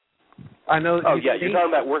really. I know. Oh, yeah, you're talking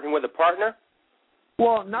about working with a partner?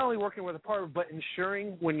 Well, not only working with a partner, but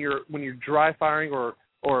ensuring when you're dry firing or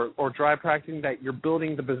dry practicing that you're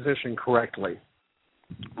building the position correctly.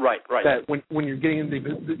 Right. That when you're getting into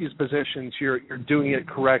these positions, you're doing it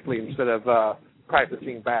correctly instead of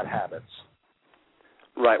practicing bad habits.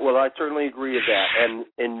 Right. Well, I certainly agree with that,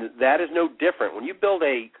 and that is no different when you build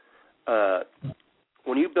a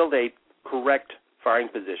correct firing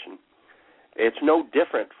position. It's no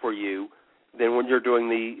different for you than when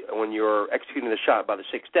you're executing the shot by the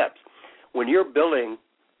 6 steps. When you're building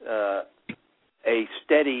a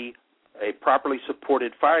steady, a properly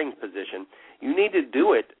supported firing position, you need to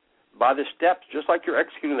do it by the steps, just like you're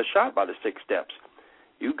executing the shot by the 6 steps.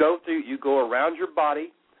 You go around your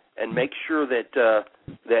body and make sure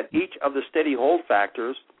that each of the steady hold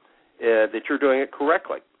factors that you're doing it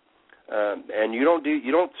correctly. And you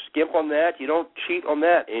don't skimp on that. You don't cheat on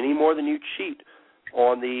that any more than you cheat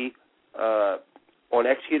on the on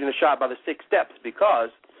executing the shot by the 6 steps, because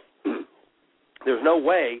there's no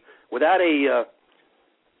way without the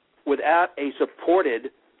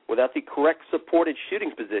correct supported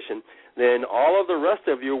shooting position, then all of the rest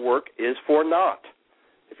of your work is for naught.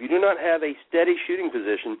 If you do not have a steady shooting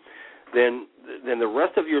position, then the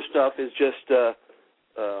rest of your stuff is just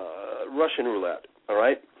Russian roulette. All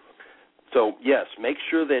right. So yes, make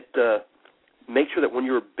sure that when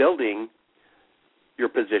you're building your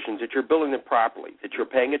positions, that you're building them properly, that you're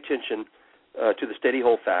paying attention to the steady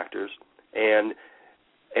hole factors, and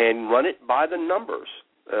run it by the numbers.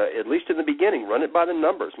 At least in the beginning, run it by the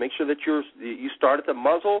numbers. Make sure that you start at the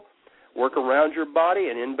muzzle, work around your body,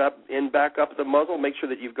 and end back up at the muzzle. Make sure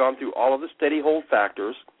that you've gone through all of the steady hold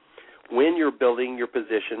factors when you're building your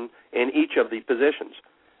position in each of the positions.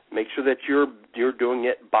 Make sure that you're doing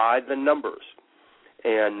it by the numbers.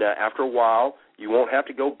 And after a while, you won't have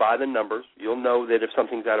to go by the numbers. You'll know that if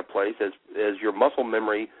something's out of place, as your muscle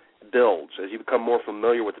memory builds, as you become more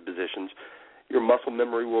familiar with the positions, your muscle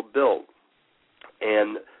memory will build.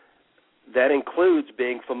 And that includes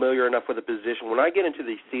being familiar enough with the position. When I get into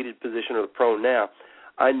the seated position or the prone now,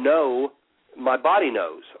 I know, my body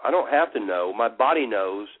knows. I don't have to know. My body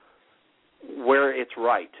knows where it's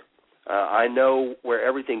right. I know where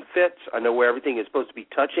everything fits. I know where everything is supposed to be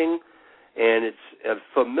touching, and it's a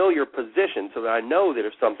familiar position so that I know that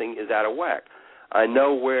if something is out of whack. I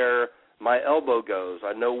know where my elbow goes.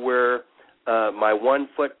 I know where my one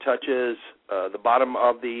foot touches the bottom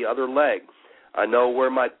of the other leg. I know where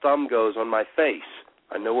my thumb goes on my face.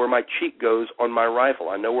 I know where my cheek goes on my rifle.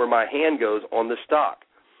 I know where my hand goes on the stock.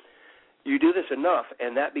 You do this enough,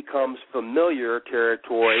 and that becomes familiar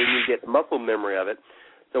territory, and you get muscle memory of it.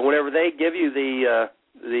 So whenever they give you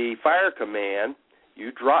the fire command,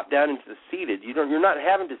 you drop down into the seated. You're not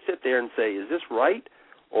having to sit there and say, is this right,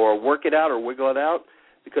 or work it out or wiggle it out,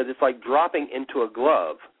 because it's like dropping into a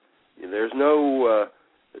glove. There's no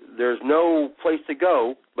place to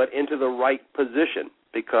go but into the right position,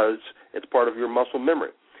 because it's part of your muscle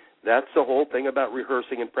memory. That's the whole thing about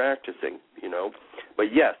rehearsing and practicing,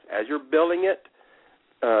 But yes, as you're building it,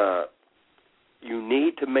 you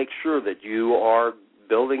need to make sure that you are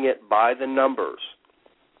building it by the numbers.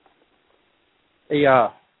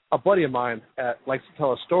 A buddy of mine likes to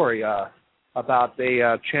tell a story about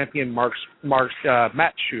a champion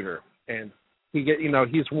match shooter, and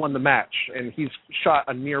he's won the match, and he's shot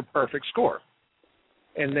a near perfect score.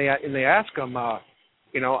 And they ask him,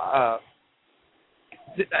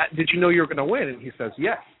 did you know you were going to win? And he says,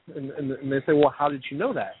 yes. And they say, well, how did you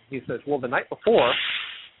know that? He says, well, the night before,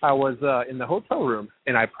 I was in the hotel room,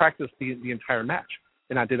 and I practiced the entire match,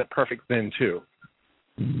 and I did it perfect then, too.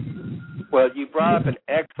 Well, you brought up an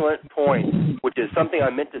excellent point, which is something I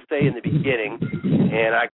meant to say in the beginning,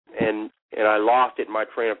 and I lost it in my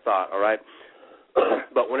train of thought, all right?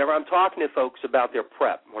 But whenever I'm talking to folks about their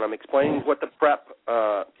prep, when I'm explaining what the prep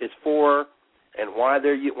is for and why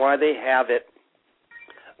they have it,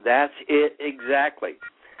 that's it exactly.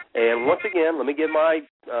 And once again, let me give my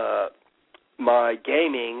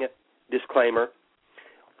gaming disclaimer,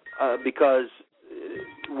 because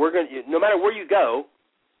we're going to, no matter where you go,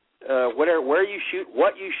 where you shoot,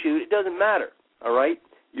 what you shoot, it doesn't matter. All right,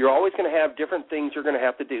 you're always going to have different things you're going to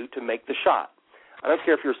have to do to make the shot. I don't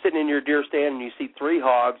care if you're sitting in your deer stand and you see 3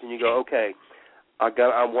 hogs and you go, okay, I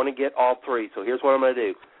want to get all 3. So here's what I'm going to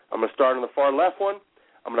do. I'm going to start on the far left one.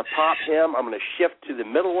 I'm going to pop him. I'm going to shift to the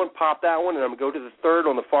middle one, pop that one, and I'm going to go to the third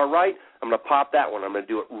on the far right. I'm going to pop that one. I'm going to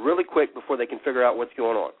do it really quick before they can figure out what's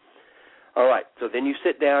going on. All right, so then you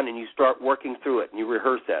sit down and you start working through it and you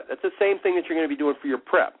rehearse that. That's the same thing that you're going to be doing for your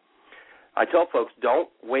prep. I tell folks, don't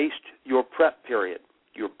waste your prep period.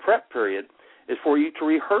 Your prep period is for you to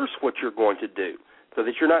rehearse what you're going to do so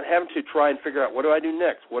that you're not having to try and figure out, what do I do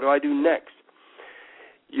next? What do I do next?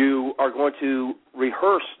 You are going to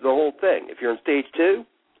rehearse the whole thing. If you're in stage 2,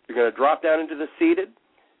 you're going to drop down into the seated.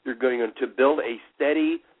 You're going to build a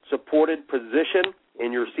steady, supported position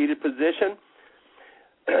in your seated position.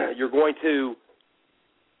 You're going to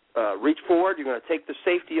reach forward. You're going to take the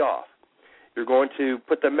safety off. You're going to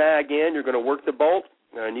put the mag in. You're going to work the bolt,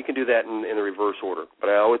 and you can do that in the reverse order. But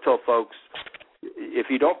I always tell folks, if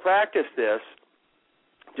you don't practice this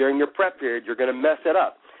during your prep period, you're going to mess it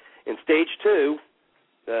up. In stage 2,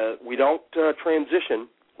 we don't transition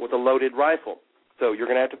with a loaded rifle. So you're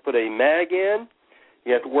going to have to put a mag in.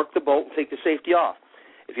 You have to work the bolt and take the safety off.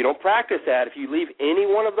 If you don't practice that, if you leave any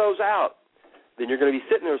one of those out, then you're going to be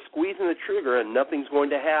sitting there squeezing the trigger and nothing's going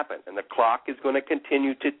to happen, and the clock is going to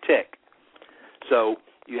continue to tick. So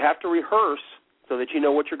you have to rehearse so that you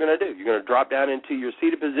know what you're going to do. You're going to drop down into your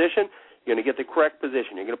seated position. You're going to get the correct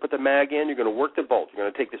position. You're going to put the mag in. You're going to work the bolt. You're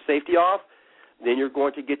going to take the safety off. Then you're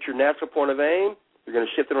going to get your natural point of aim. You're going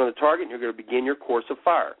to shift it on the target, and you're going to begin your course of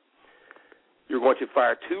fire. You're going to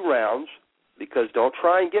fire 2 rounds, because don't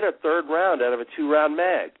try and get a third round out of a 2-round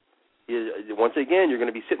mag. Once again, you're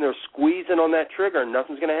going to be sitting there squeezing on that trigger, and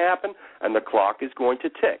nothing's going to happen, and the clock is going to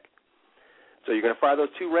tick. So you're going to fire those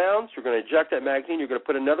 2 rounds. You're going to eject that magazine. You're going to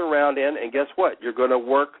put another round in, and guess what? You're going to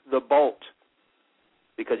work the bolt,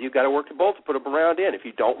 because you've got to work the bolt to put a round in. If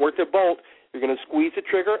you don't work the bolt, you're going to squeeze the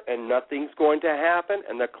trigger, and nothing's going to happen,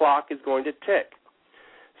 and the clock is going to tick.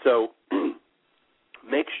 So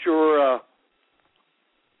make sure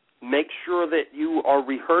that you are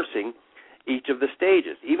rehearsing each of the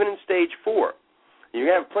stages, even in stage 4. You're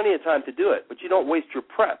going to have plenty of time to do it, but you don't waste your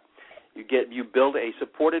prep. You build a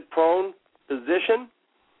supported prone position.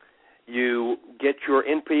 You get your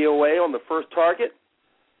NPOA on the first target.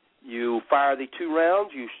 You fire the 2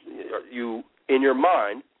 rounds. You in your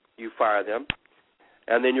mind, you fire them,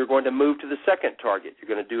 and then you're going to move to the second target. You're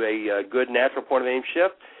going to do a good natural point of aim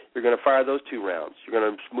shift. You're going to fire those 2 rounds. You're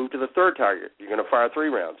going to move to the third target. You're going to fire 3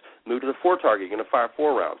 rounds. Move to the fourth target. You're going to fire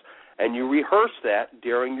 4 rounds. And you rehearse that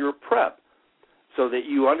during your prep so that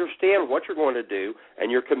you understand what you're going to do,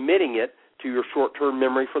 and you're committing it to your short-term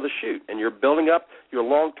memory for the shoot, and you're building up your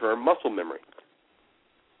long-term muscle memory.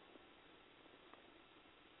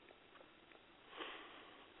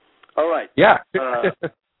 All right. Yeah. Go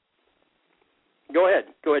ahead.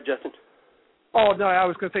 Go ahead, Justin. Oh, no, I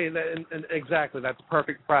was going to say, and exactly, that's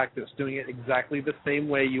perfect practice, doing it exactly the same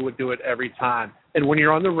way you would do it every time. And when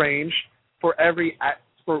you're on the range, for every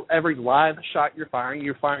live shot you're firing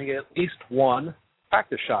at least 1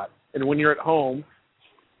 practice shot. And when you're at home,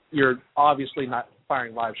 you're obviously not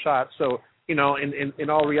firing live shots. So, in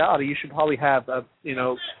all reality, you should probably have,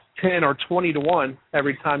 10 or 20 to 1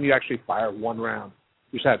 every time you actually fire 1 round.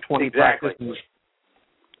 You should have 20 exactly. practices.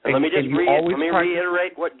 And let me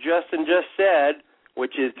reiterate what Justin just said,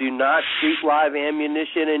 which is do not shoot live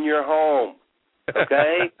ammunition in your home,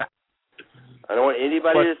 okay? I don't want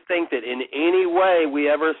anybody to think that in any way we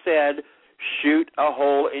ever said shoot a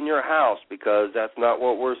hole in your house, because that's not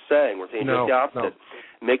what we're saying. We're saying just the opposite.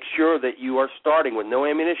 No. Make sure that you are starting with no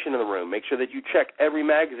ammunition in the room. Make sure that you check every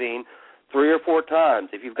magazine 3 or 4 times.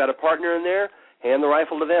 If you've got a partner in there, hand the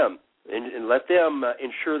rifle to them. And let them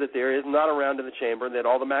ensure that there is not a round in the chamber and that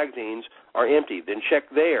all the magazines are empty. Then check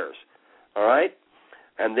theirs, all right?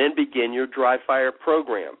 And then begin your dry fire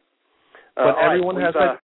program. But everyone has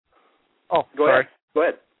that. Oh, go ahead. Go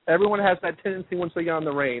ahead. Everyone has that tendency once they get on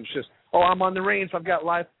the range. Just, I'm on the range. I've got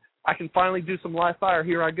live. I can finally do some live fire.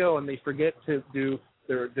 Here I go. And they forget to do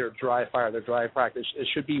their dry fire, their dry practice. It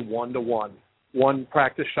should be 1-to-1. 1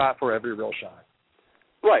 practice shot for every real shot.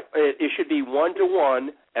 Right. It should be 1-to-1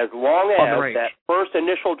 as long as that first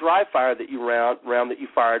initial dry fire that you round that you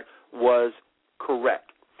fired was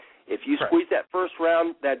correct. If you squeeze that first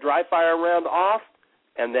round, that dry fire round off,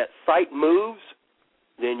 and that sight moves,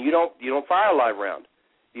 then you don't fire a live round.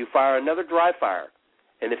 You fire another dry fire,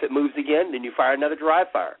 and if it moves again, then you fire another dry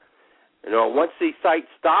fire. Once the sight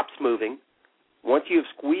stops moving, once you've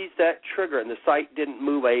squeezed that trigger and the sight didn't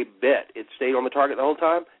move a bit, it stayed on the target the whole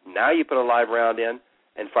time. Now you put a live round in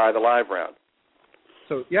and fire the live round.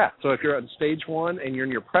 So if you're on stage 1 and you're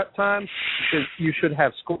in your prep time, you should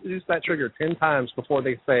have squeezed that trigger 10 times before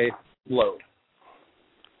they say load.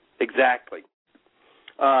 Exactly.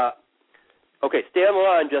 Okay, stay on the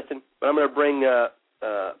line, Justin, but I'm going to bring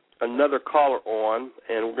another caller on,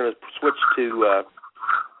 and we're going to switch to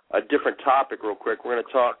a different topic real quick. We're going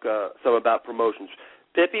to talk some about promotions.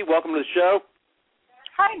 Pippi, welcome to the show.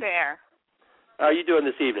 Hi there. How are you doing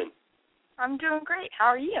this evening? I'm doing great. How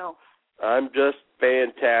are you? I'm just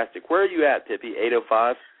fantastic. Where are you at, Pippi?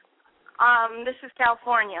 805? This is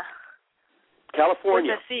California.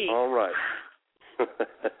 California. With a C. All right.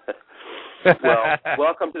 Well,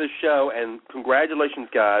 welcome to the show, and congratulations,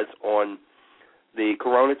 guys, on the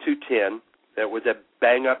Corona 210. That was a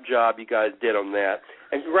bang-up job you guys did on that.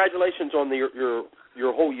 And congratulations on your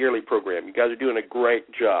whole yearly program. You guys are doing a great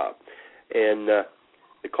job. And the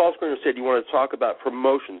call screener said you wanted to talk about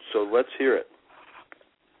promotions, so let's hear it.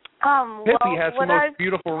 Pippi has the most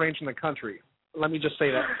beautiful range in the country. Let me just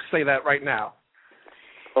say that right now.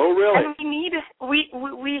 Oh, really? And we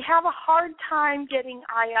have a hard time getting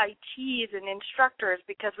IITs and instructors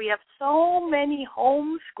because we have so many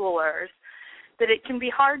homeschoolers that it can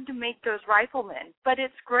be hard to make those riflemen. But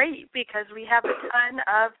it's great because we have a ton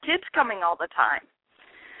of kids coming all the time.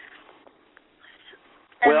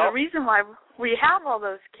 And the reason why we have all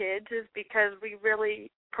those kids is because we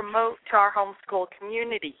really promote to our homeschool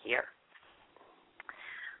community here.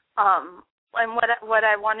 And what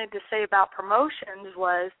I wanted to say about promotions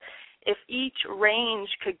was if each range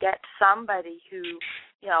could get somebody who,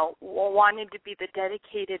 wanted to be the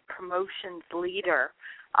dedicated promotions leader,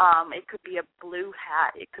 it could be a blue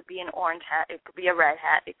hat, it could be an orange hat, it could be a red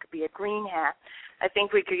hat, it could be a green hat, I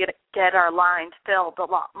think we could get our lines filled a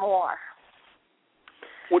lot more.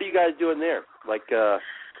 What are you guys doing there? Like for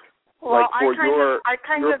your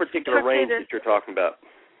particular range that you're talking about?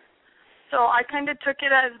 So I kind of took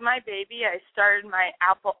it as my baby. I started my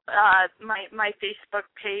my Facebook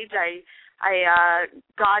page. I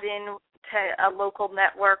got in to a local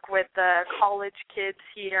network with the college kids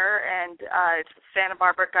here, and it's Santa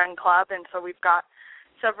Barbara Gun Club, and so we've got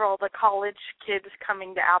several of the college kids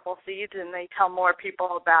coming to Appleseeds, and they tell more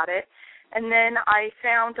people about it. And then I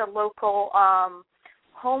found a local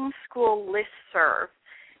homeschool listserv,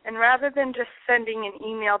 and rather than just sending an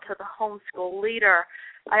email to the homeschool leader,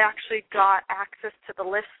 I actually got access to the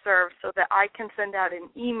listserv so that I can send out an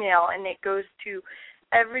email, and it goes to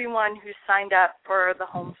everyone who signed up for the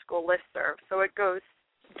homeschool listserv. So it goes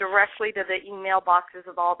directly to the email boxes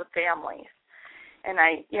of all the families. And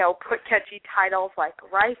I, put catchy titles like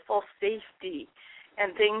rifle safety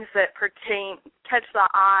and things that catch the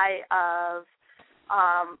eye of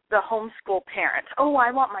the homeschool parents. Oh,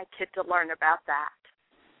 I want my kid to learn about that.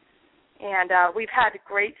 And we've had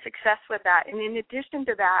great success with that. And in addition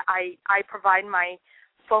to that, I provide my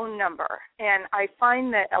phone number. And I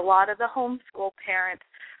find that a lot of the homeschool parents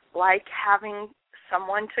like having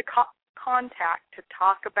someone to contact to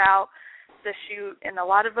talk about the shoot. And a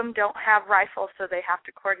lot of them don't have rifles, so they have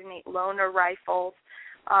to coordinate loaner rifles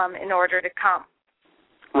in order to come.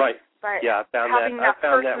 Right. But yeah, I found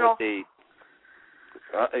that with the...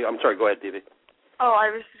 I'm sorry, go ahead, David. Oh,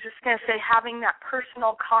 I was just going to say having that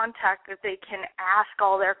personal contact that they can ask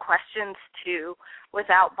all their questions to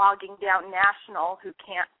without bogging down National, who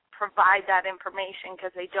can't provide that information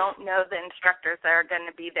because they don't know the instructors that are going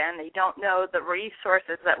to be there and they don't know the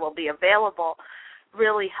resources that will be available,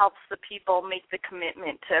 really helps the people make the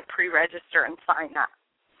commitment to pre-register and sign up.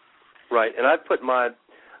 Right, and I put my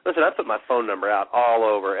phone number out all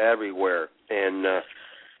over, everywhere, and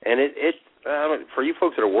it for you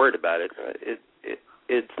folks that are worried about it,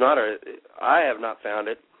 I have not found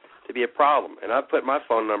it to be a problem. And I've put my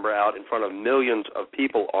phone number out in front of millions of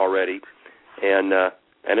people already, and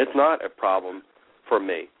it's not a problem for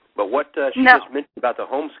me. But what she just mentioned about the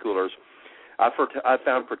homeschoolers, I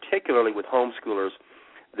found particularly with homeschoolers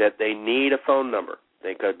that they need a phone number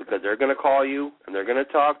because they're going to call you and they're going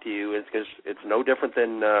to talk to you. It's no different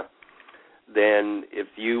than if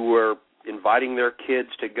you were inviting their kids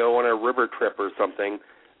to go on a river trip or something.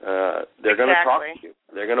 They're going to talk to you.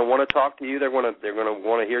 They're going to want to talk to you. They're going to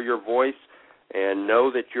want to hear your voice and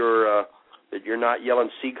know that you're not yelling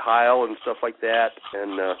Sieg Heil and stuff like that,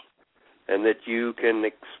 and that you can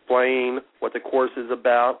explain what the course is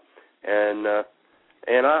about. And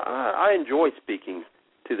I enjoy speaking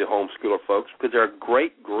to the homeschooler folks because they're a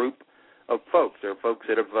great group of folks. They're folks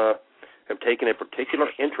that have taken a particular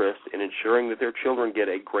interest in ensuring that their children get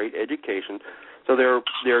a great education. So they're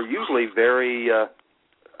usually very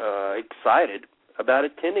excited about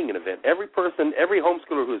attending an event. Every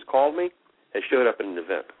homeschooler who has called me has showed up at an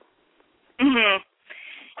event. Mhm.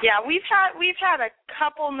 Yeah, we've had a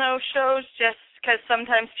couple no-shows just because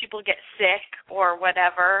sometimes people get sick or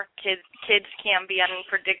whatever. Kids can be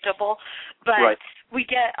unpredictable, but right. We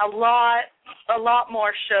get a lot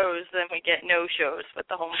more shows than we get no-shows with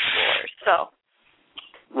the homeschoolers. So.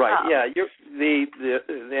 Right. Yeah. The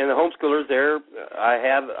homeschoolers there. I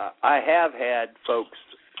have had folks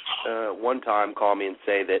one time call me and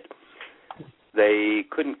say that they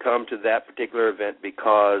couldn't come to that particular event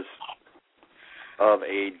because of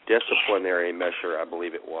a disciplinary measure, I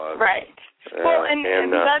believe it was. Right. Well,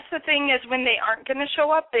 and that's the thing is when they aren't going to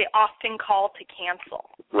show up, they often call to cancel.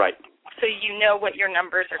 Right. So you know what your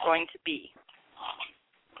numbers are going to be.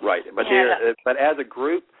 Right. But but as a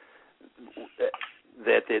group,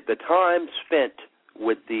 that the time spent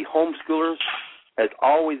with the homeschoolers has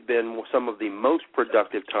always been some of the most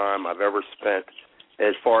productive time I've ever spent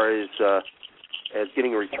as far as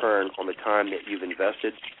getting a return on the time that you've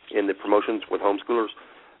invested in the promotions with homeschoolers.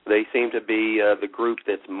 They seem to be the group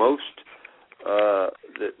that's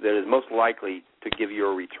that is most likely to give you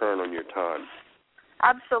a return on your time.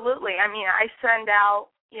 Absolutely. I mean, I send out,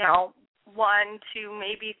 1 to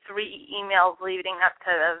maybe 3 emails leading up to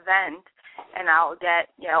the event, and I'll get,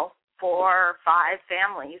 4 or 5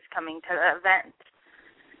 families coming to the event.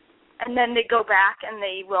 And then they go back and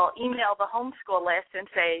they will email the homeschool list and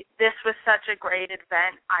say, this was such a great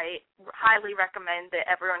event. I highly recommend that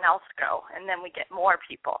everyone else go. And then we get more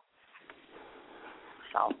people.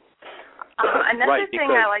 So another thing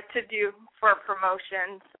I like to do for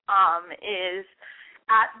promotions is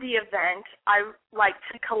at the event, I like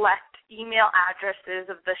to collect email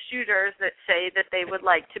addresses of the shooters that say that they would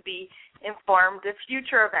like to be informed of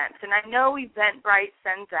future events. And I know Eventbrite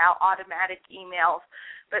sends out automatic emails,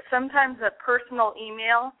 but sometimes a personal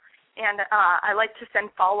email, and I like to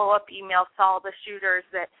send follow-up emails to all the shooters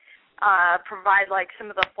that provide like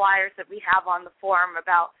some of the flyers that we have on the forum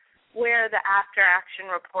about where the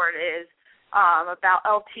after-action report is, about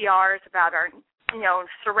LTRs, about our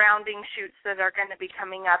surrounding shoots that are going to be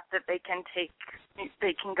coming up that they can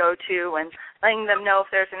go to, and letting them know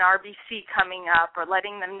if there's an RBC coming up, or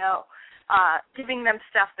letting them know, giving them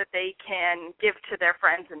stuff that they can give to their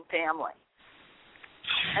friends and family.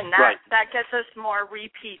 And that gets us more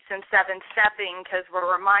repeats in 7-stepping, because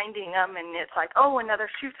we're reminding them, and it's like, oh,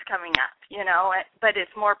 another shoot's coming up, but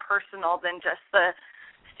it's more personal than just the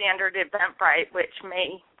standard Eventbrite, which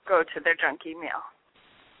may go to their junk email.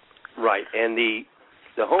 Right, and the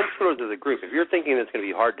homeschoolers of the group, if you're thinking it's going to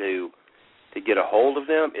be hard to get a hold of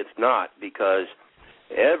them, it's not, because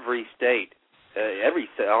every state,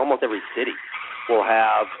 almost every city will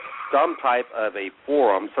have some type of a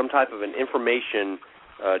forum, some type of an information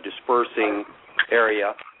dispersing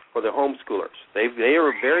area for the homeschoolers. They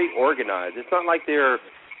are very organized. It's not like they're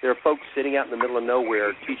folks sitting out in the middle of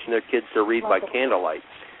nowhere teaching their kids to read by candlelight.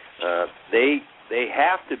 They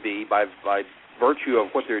have to be, by virtue of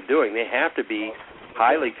what they're doing, they have to be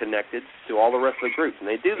highly connected to all the rest of the groups. And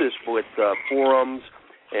they do this with forums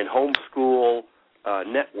and homeschool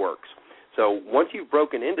networks. So once you've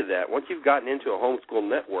broken into that, once you've gotten into a homeschool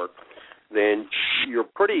network, then you're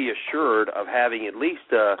pretty assured of having at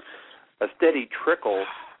least a steady trickle,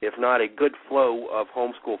 if not a good flow of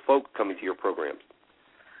homeschool folk coming to your programs.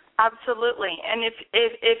 Absolutely. And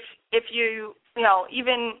if you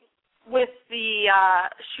even with the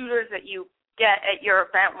shooters that you get at your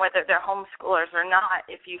event, whether they're homeschoolers or not,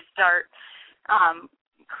 if you start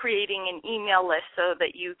creating an email list so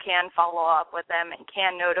that you can follow up with them and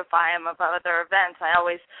can notify them of other events, I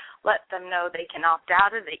always let them know they can opt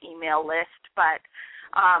out of the email list. But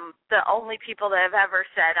the only people that have ever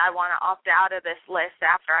said, I want to opt out of this list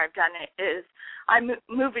after I've done it, is I'm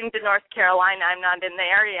moving to North Carolina, I'm not in the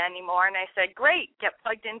area anymore, and I said, great, get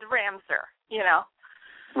plugged into Ramsar,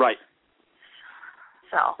 Right.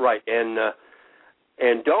 So. Right, and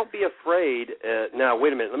don't be afraid. Now,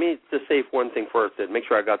 wait a minute. Let me just say one thing first to make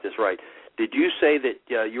sure I got this right. Did you say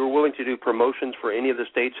that you were willing to do promotions for any of the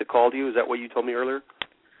states that called you? Is that what you told me earlier?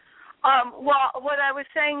 Well, what I was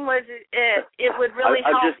saying was it would really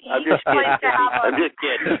help each place to I'm just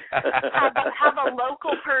kidding. have a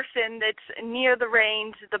local person that's near the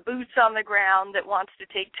range, the boots on the ground, that wants to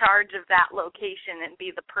take charge of that location and be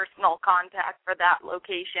the personal contact for that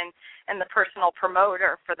location and the personal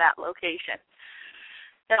promoter for that location.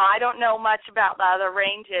 I don't know much about the other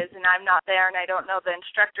ranges, and I'm not there, and I don't know the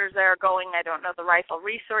instructors that are going. I don't know the rifle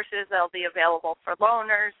resources that will be available for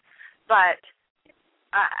loaners, but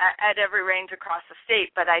at every range across the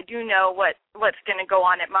state. But I do know what's going to go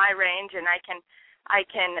on at my range, and I can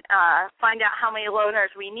find out how many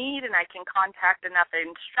loaners we need, and I can contact enough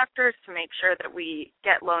instructors to make sure that we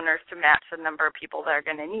get loaners to match the number of people that are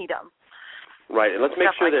going to need them. Right, and let's make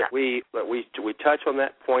sure that we touch on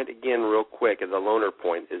that point again real quick as a loaner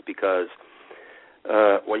point, is because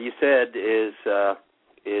what you said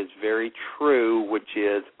is very true, which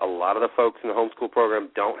is a lot of the folks in the homeschool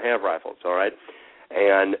program don't have rifles, all right?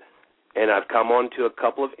 And I've come on to a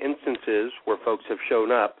couple of instances where folks have shown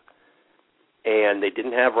up and they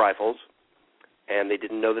didn't have rifles and they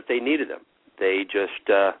didn't know that they needed them. They just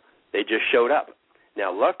showed up.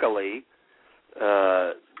 Now, luckily,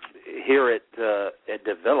 here at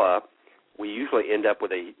Davila, we usually end up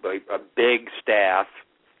with a big staff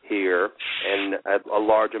here and a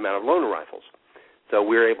large amount of loaner rifles. So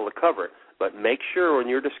we're able to cover it. But make sure in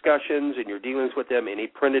your discussions and your dealings with them, any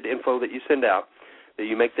printed info that you send out, that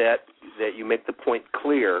you make the point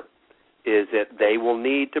clear is that they will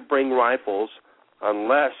need to bring rifles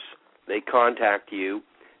unless they contact you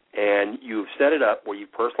and you've set it up where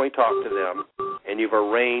you've personally talked to them and you've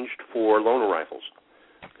arranged for loaner rifles.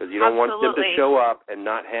 Because you don't want them to show up and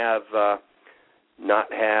not have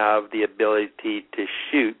the ability to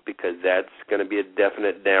shoot, because that's going to be a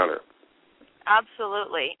definite downer.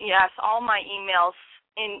 Absolutely. Yes, all my emails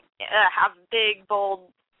have big, bold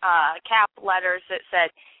cap letters that said,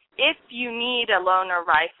 if you need a loaner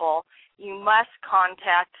rifle, you must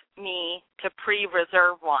contact me to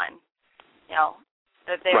pre-reserve one.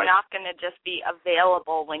 That they're not going to just be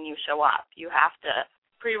available when you show up. You have to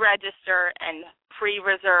pre-register and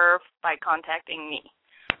pre-reserve by contacting me.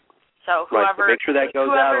 So whoever, make sure that goes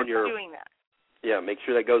out on your doing that. Yeah, make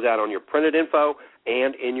sure that goes out on your printed info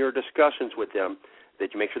and in your discussions with them,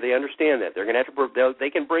 that you make sure they understand that. They're going to have to. They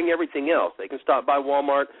can bring everything else. They can stop by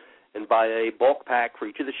Walmart and buy a bulk pack for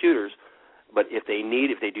each of the shooters. But if they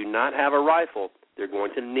do not have a rifle, they're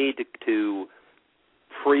going to need to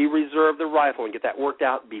pre-reserve the rifle and get that worked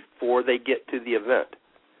out before they get to the event.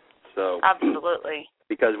 So absolutely,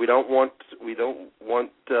 because we don't want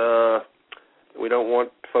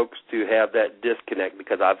folks to have that disconnect,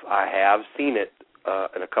 because I have seen it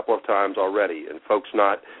in a couple of times already, and folks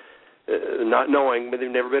not knowing, but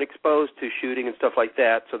they've never been exposed to shooting and stuff like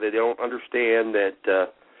that, so they don't understand that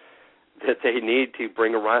they need to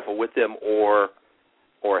bring a rifle with them or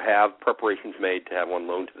have preparations made to have one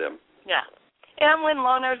loaned to them. Yeah. And when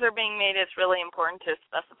loaners are being made, it's really important to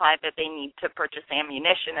specify that they need to purchase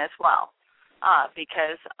ammunition as well,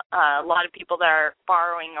 because a lot of people that are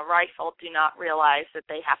borrowing a rifle do not realize that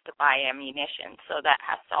they have to buy ammunition. So that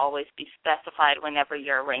has to always be specified whenever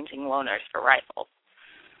you're arranging loaners for rifles.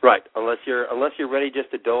 Right, unless you're ready just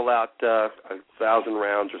to dole out 1,000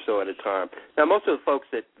 rounds or so at a time. Now, most of the folks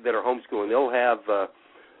that are homeschooling, they'll have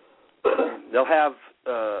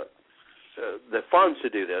the funds to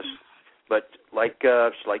do this, but like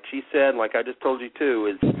she said, like I just told you too,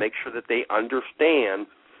 is make sure that they understand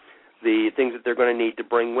the things that they're going to need to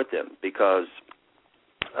bring with them. Because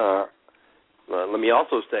let me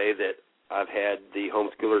also say that I've had the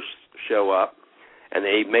homeschoolers show up, and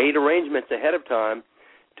they made arrangements ahead of time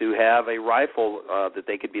to have a rifle that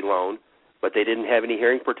they could be loaned, but they didn't have any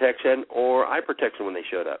hearing protection or eye protection when they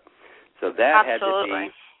showed up. So that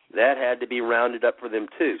had to be rounded up for them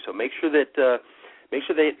too. So make sure that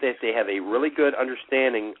they have a really good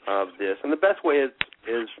understanding of this. And the best way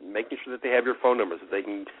is making sure that they have your phone numbers, that they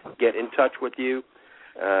can get in touch with you,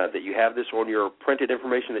 that you have this on your printed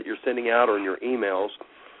information that you're sending out or in your emails,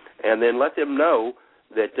 and then let them know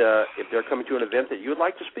that if they're coming to an event that you would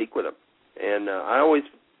like to speak with them. And I always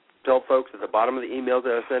tell folks at the bottom of the emails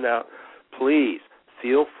that I send out, please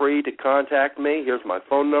feel free to contact me. Here's my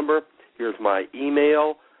phone number. Here's my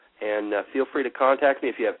email. And feel free to contact me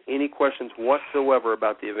if you have any questions whatsoever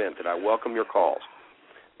about the event, and I welcome your calls.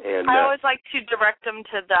 And I always like to direct them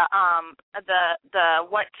to the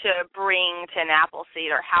what to bring to an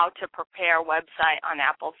Appleseed or how to prepare website on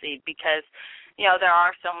Appleseed, because there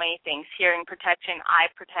are so many things: hearing protection,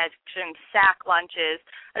 eye protection, sack lunches,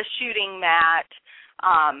 a shooting mat,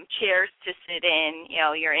 chairs to sit in,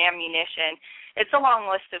 your ammunition. It's a long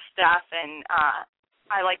list of stuff, and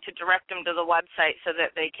I like to direct them to the website so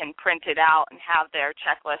that they can print it out and have their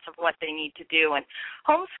checklist of what they need to do. And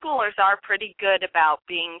homeschoolers are pretty good about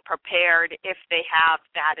being prepared if they have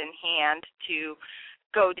that in hand to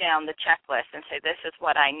go down the checklist and say, this is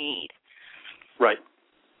what I need. Right.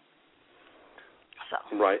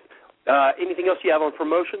 So. Right. Anything else you have on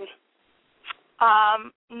promotions?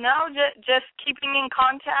 No, just keeping in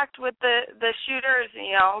contact with the shooters,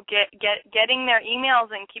 getting their emails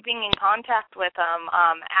and keeping in contact with them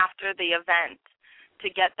after the event to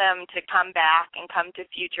get them to come back and come to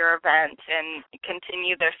future events and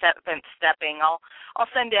continue their stepping. I'll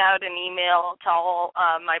send out an email to all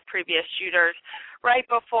my previous shooters right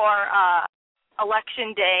before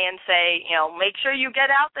Election Day and say, make sure you get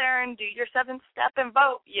out there and do your 7th step and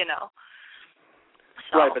vote,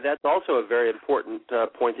 So. Right, but that's also a very important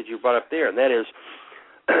point that you brought up there, and that is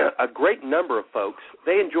a great number of folks,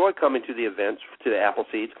 they enjoy coming to the events, to the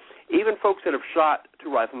Appleseeds, even folks that have shot to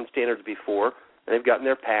rifleman standards before, and they've gotten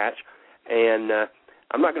their patch, and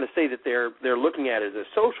I'm not going to say that they're looking at it as a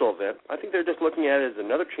social event. I think they're just looking at it as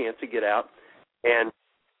another chance to get out and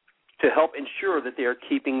to help ensure that they are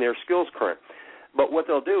keeping their skills current. But what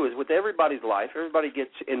they'll do is, with everybody's life, everybody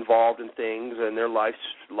gets involved in things, and their life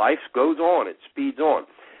goes on. It speeds on.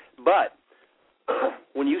 But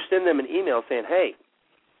when you send them an email saying, hey,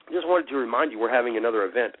 I just wanted to remind you we're having another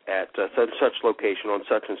event at such and such location on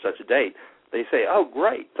such and such a date, they say, oh,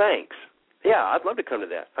 great, thanks. Yeah, I'd love to come to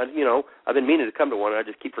that. I've been meaning to come to one, and I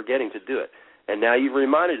just keep forgetting to do it. And now you've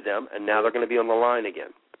reminded them, and now they're going to be on the line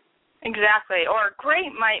again. Exactly. Or, great,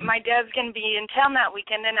 my dad's going to be in town that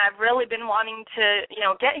weekend, and I've really been wanting to,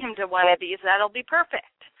 get him to one of these. That'll be perfect.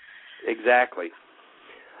 Exactly.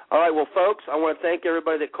 All right, well, folks, I want to thank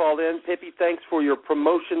everybody that called in. Pippi, thanks for your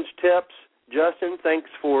promotions tips. Justin, thanks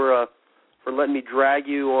for letting me drag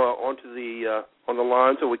you onto on the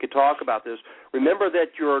line so we could talk about this. Remember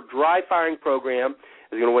that your dry firing program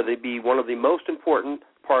is going to be one of the most important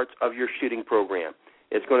parts of your shooting program.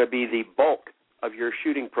 It's going to be the bulk of your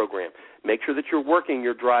shooting program. Make sure that you're working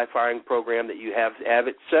your dry firing program, that you have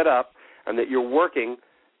it set up, and that you're working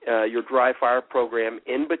your dry fire program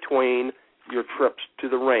in between your trips to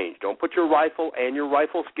the range. Don't put your rifle and your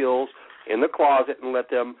rifle skills in the closet and let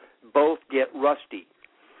them both get rusty.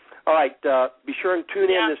 All right, be sure and tune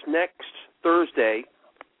in this next Thursday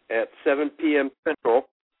at 7 p.m. Central,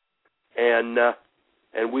 and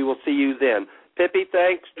we will see you then. Pippi,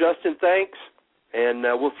 thanks. Justin, thanks. And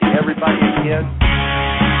we'll see everybody again.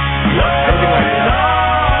 Have a good night.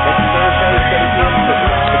 Next Thursday.